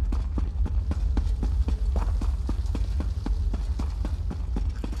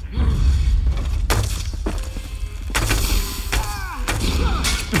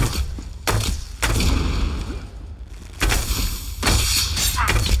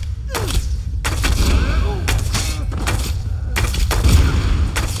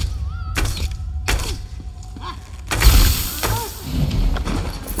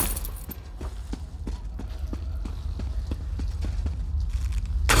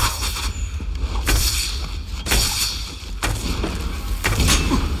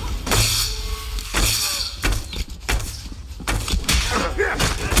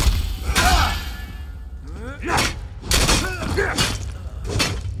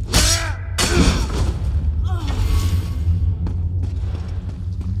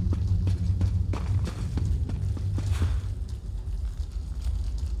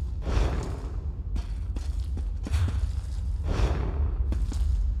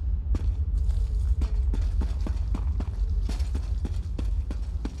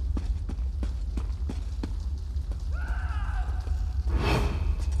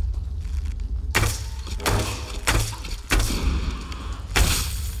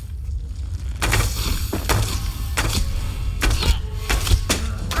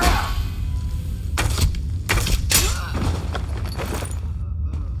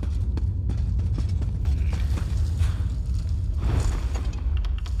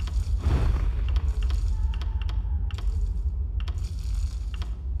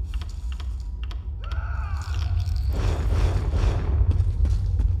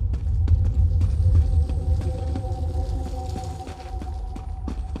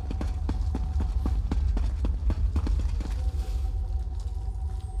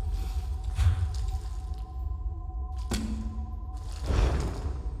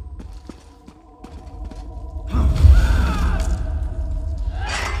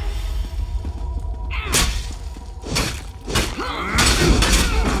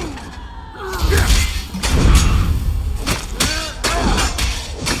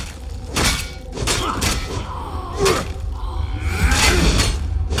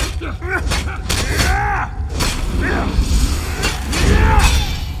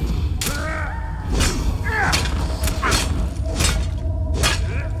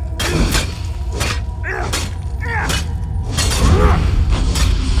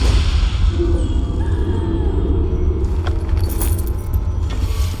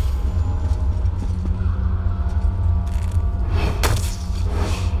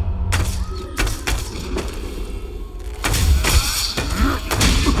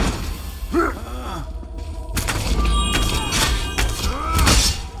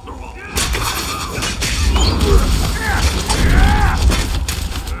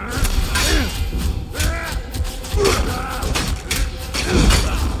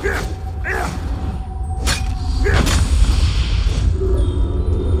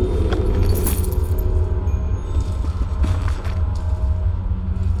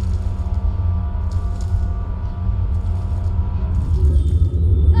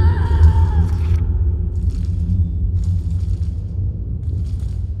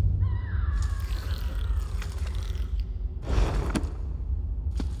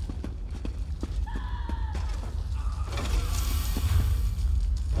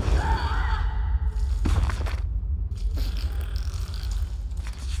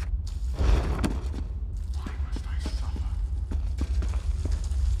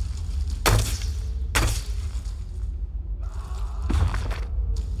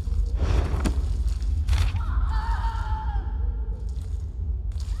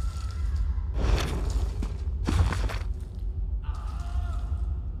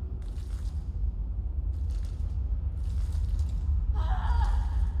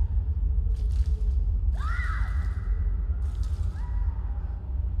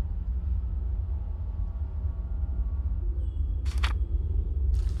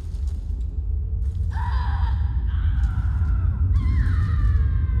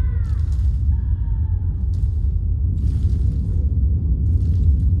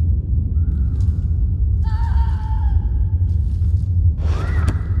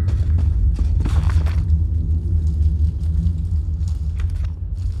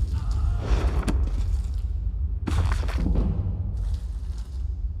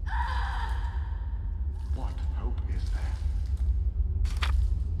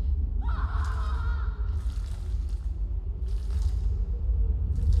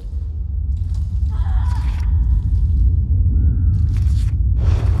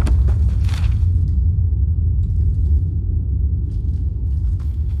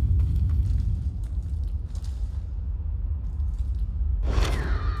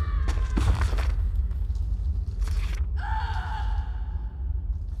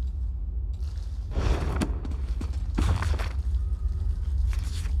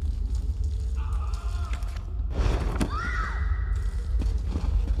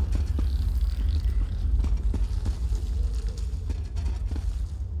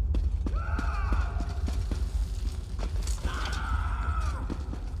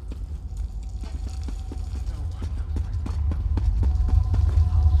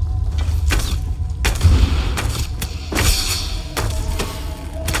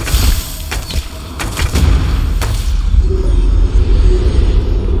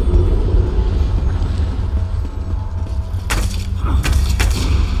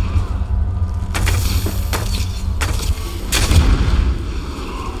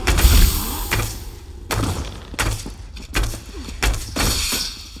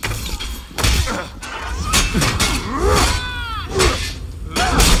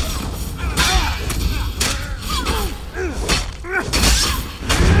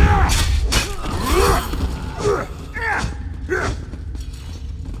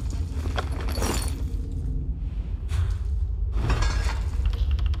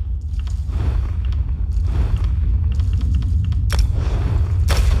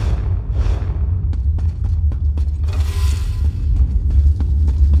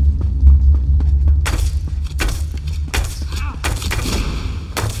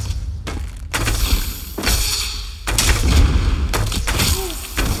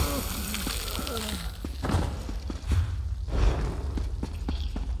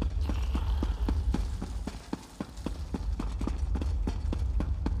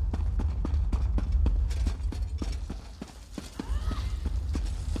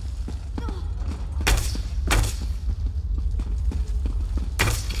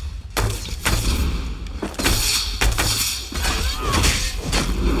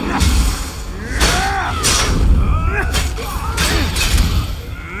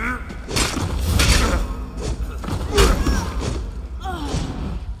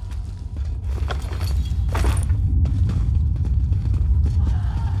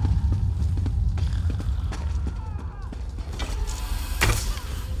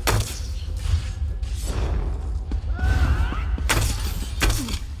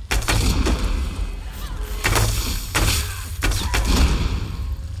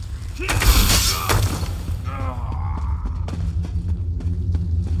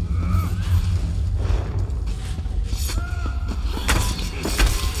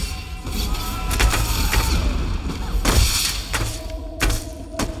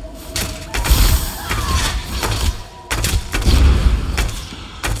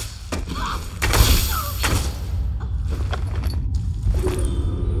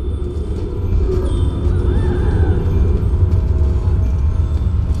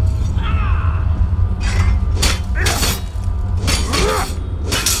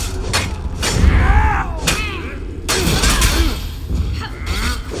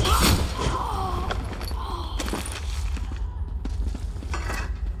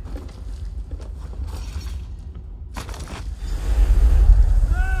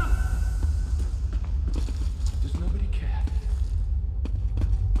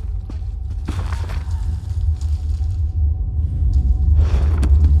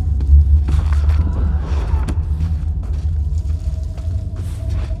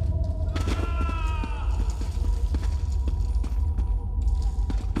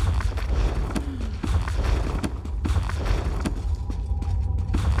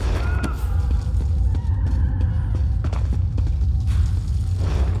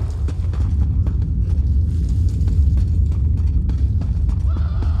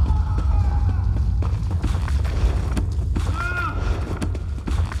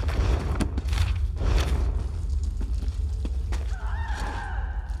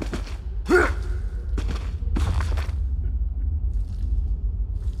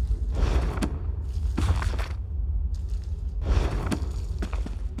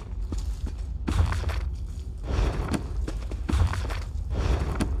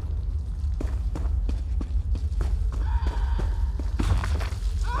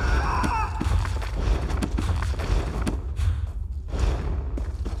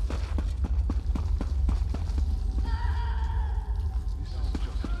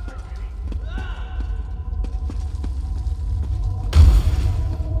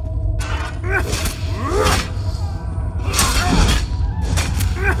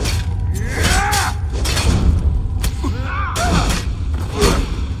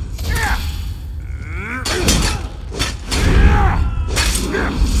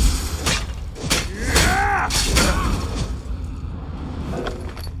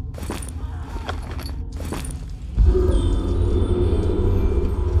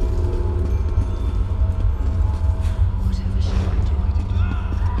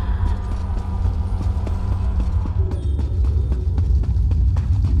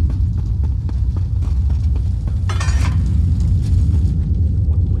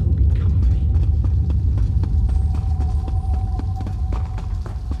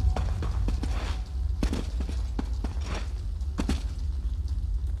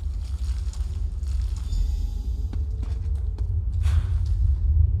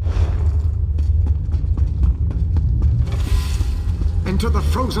 enter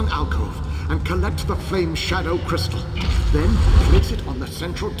the frozen alcove and collect the flame shadow crystal. Then place it on the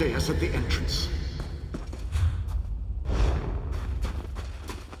central dais at the entrance.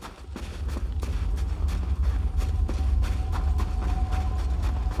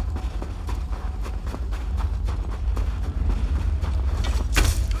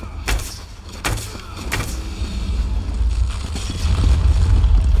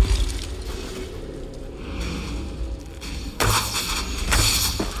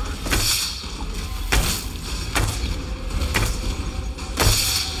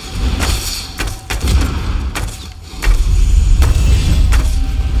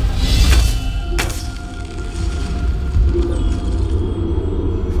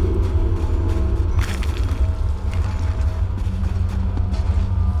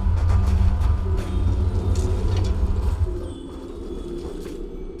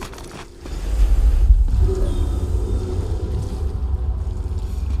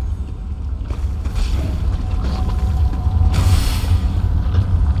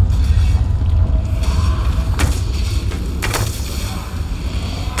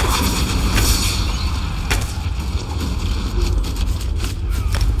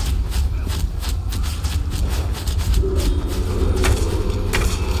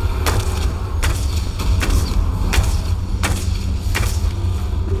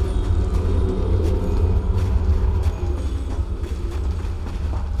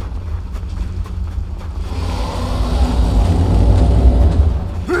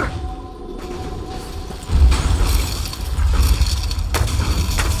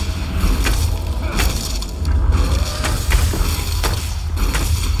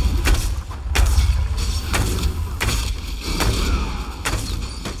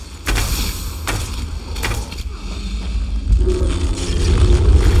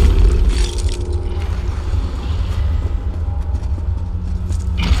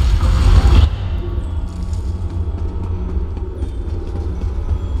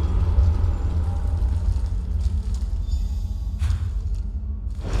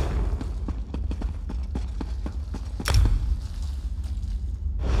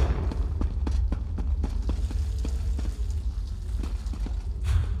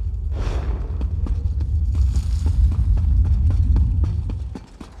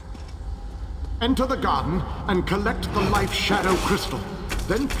 Enter the garden and collect the life shadow crystal.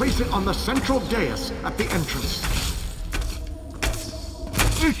 Then place it on the central dais at the entrance.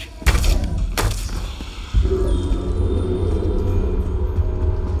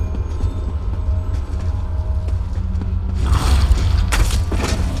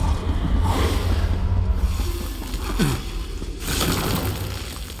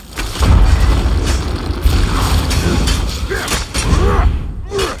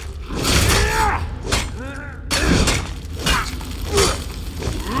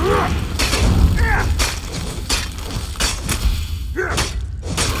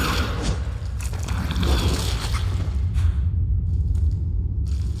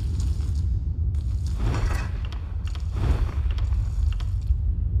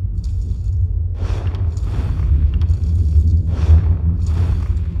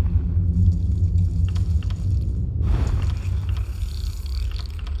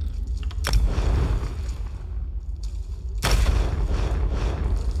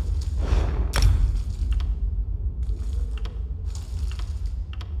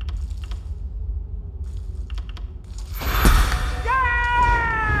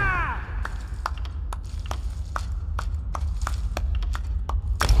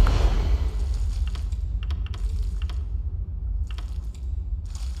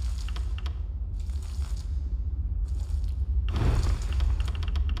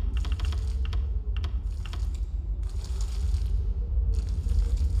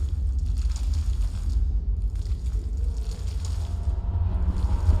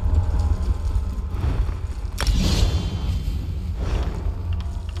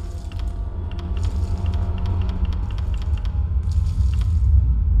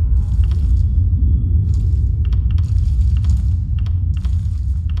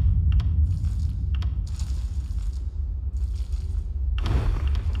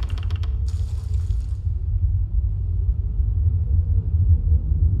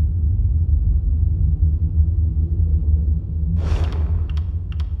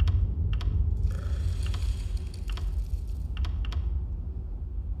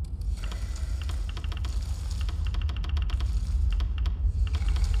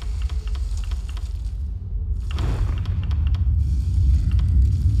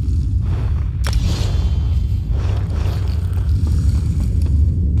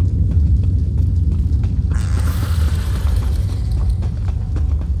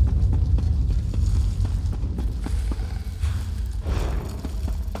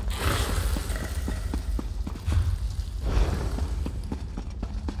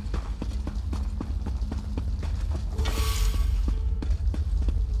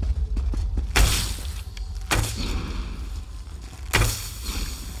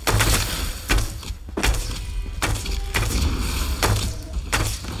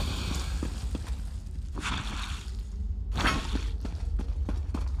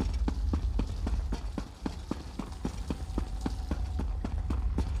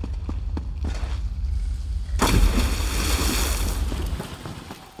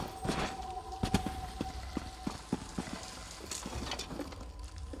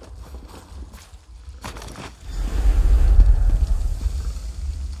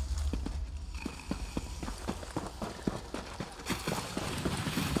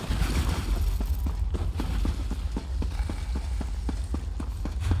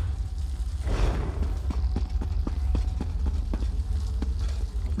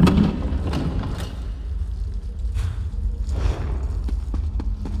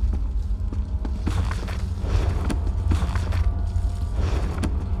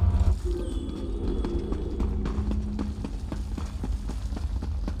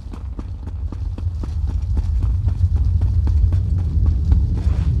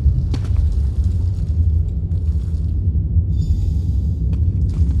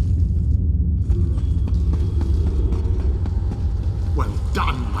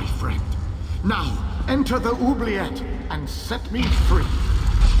 done, my friend. Now, enter the oubliette and set me free.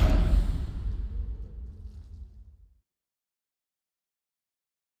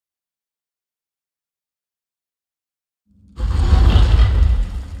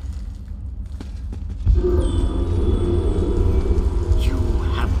 You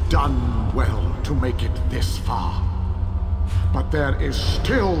have done well to make it this far. But there is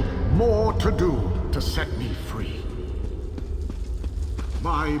still more to do to set me free.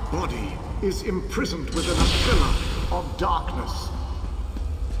 My body is imprisoned within a pillar of darkness,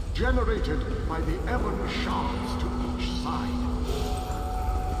 generated by the ebon shards to each side.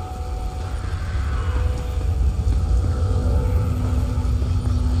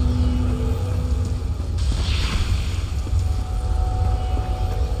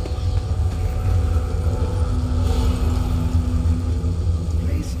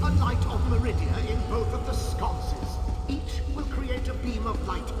 Place a light of Meridia in both of the sconces. Each will create a beam of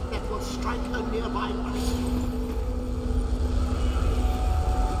light that will strike a nearby crystal.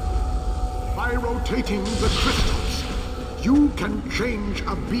 By rotating the crystals, you can change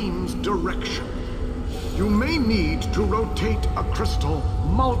a beam's direction. You may need to rotate a crystal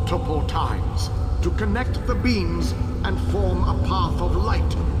multiple times to connect the beams and form a path of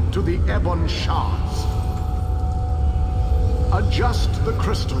light to the ebon shards. Adjust the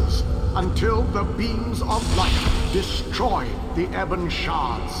crystals until the beams of light destroy the ebon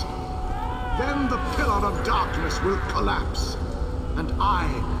shards. Then the pillar of darkness will collapse, and I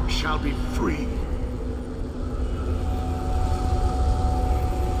shall be free.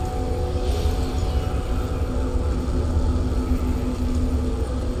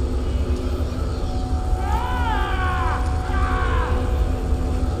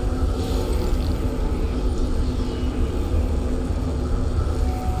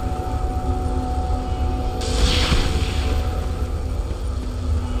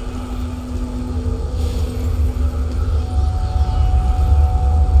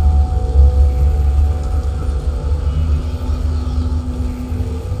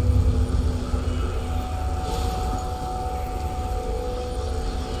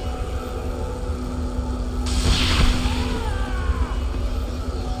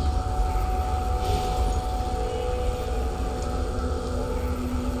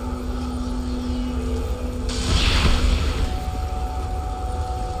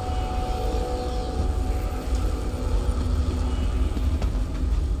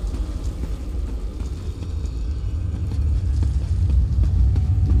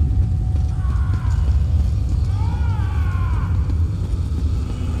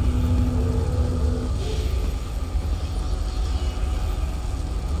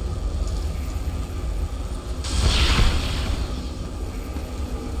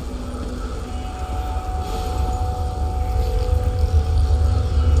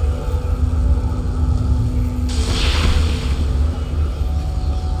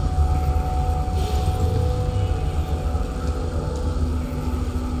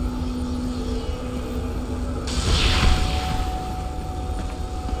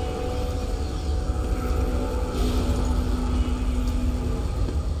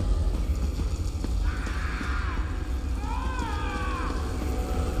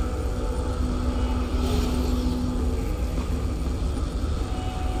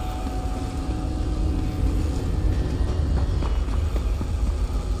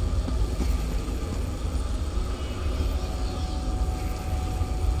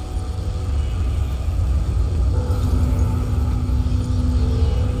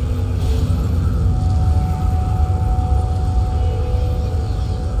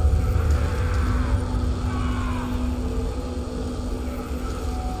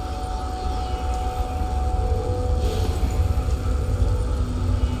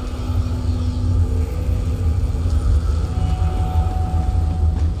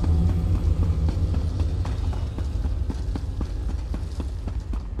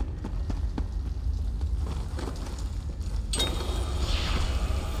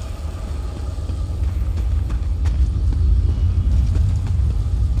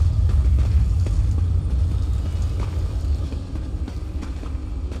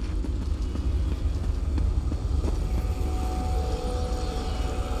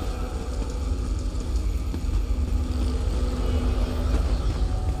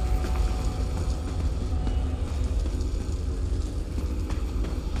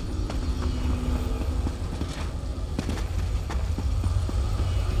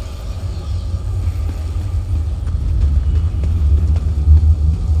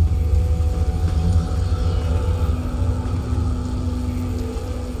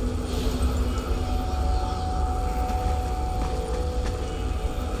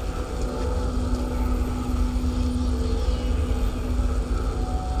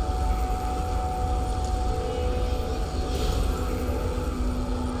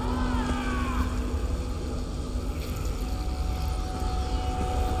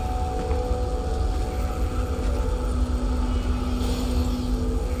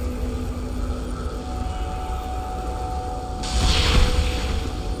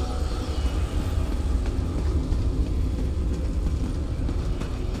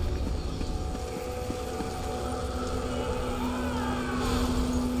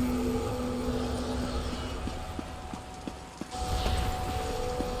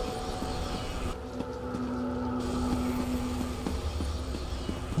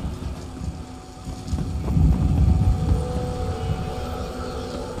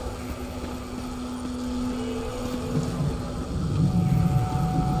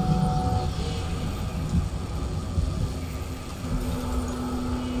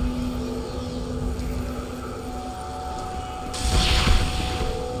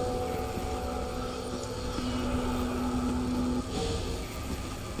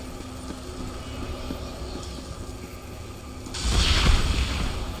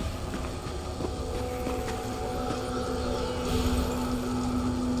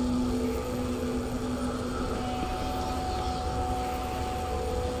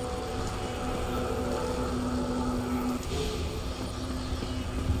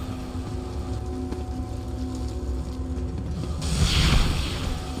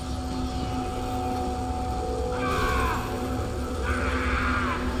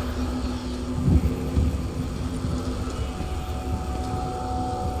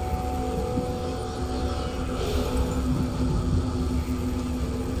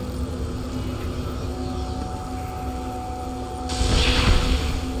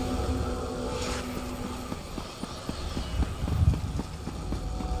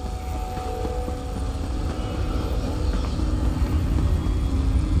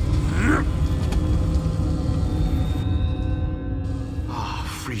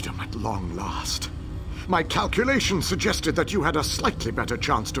 My calculations suggested that you had a slightly better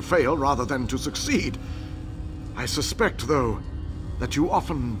chance to fail rather than to succeed. I suspect, though, that you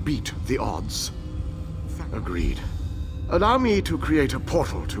often beat the odds. Agreed. Allow me to create a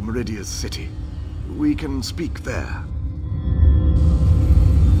portal to Meridia's city. We can speak there.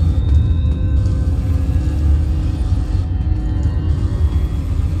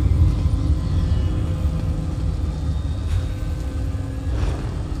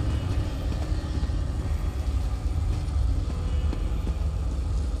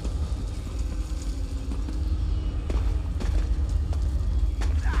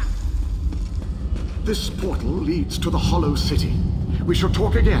 This portal leads to the Hollow City. We shall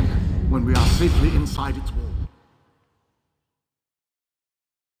talk again when we are safely inside its walls.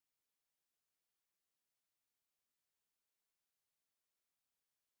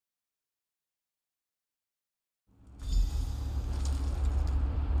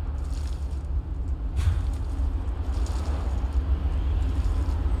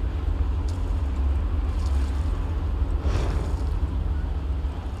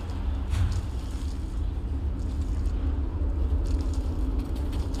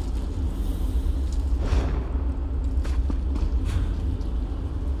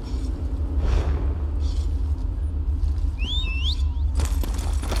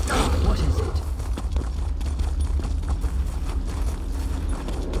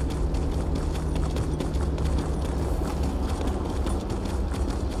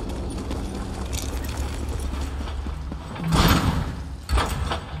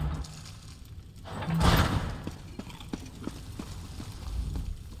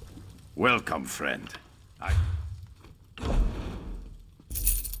 Welcome, friend.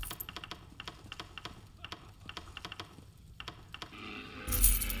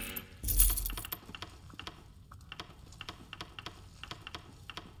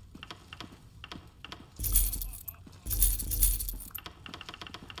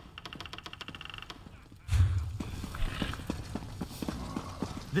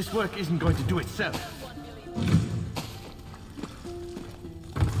 This work isn't going to do itself.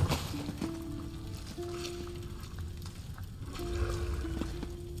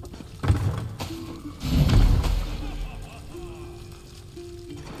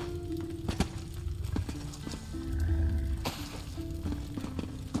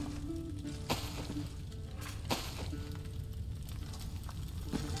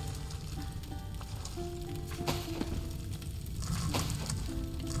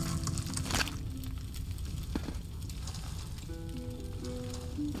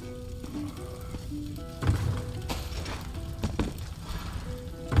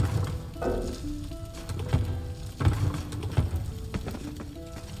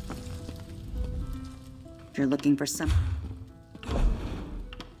 If you're looking for some...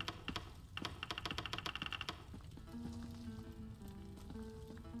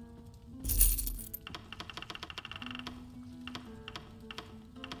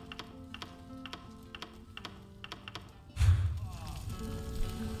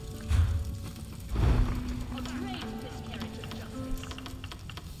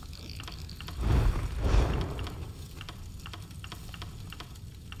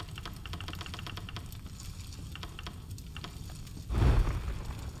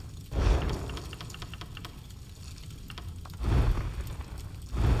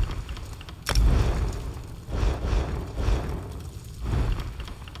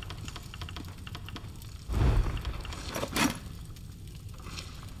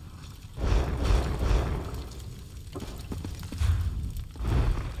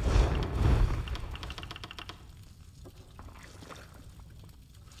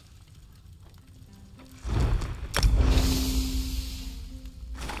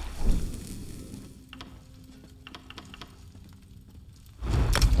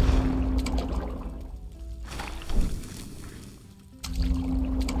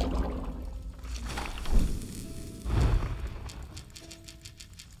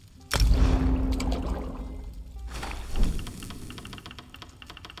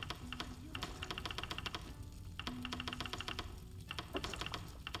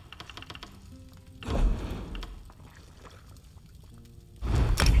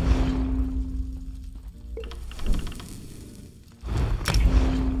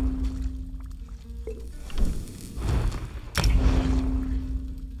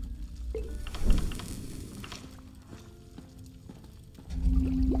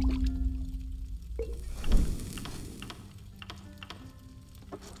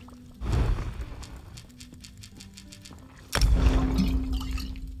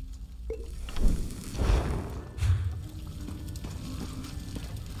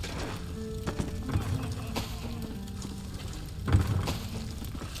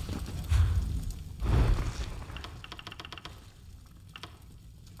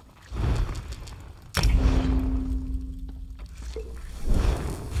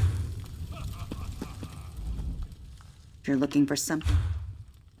 You're looking for something.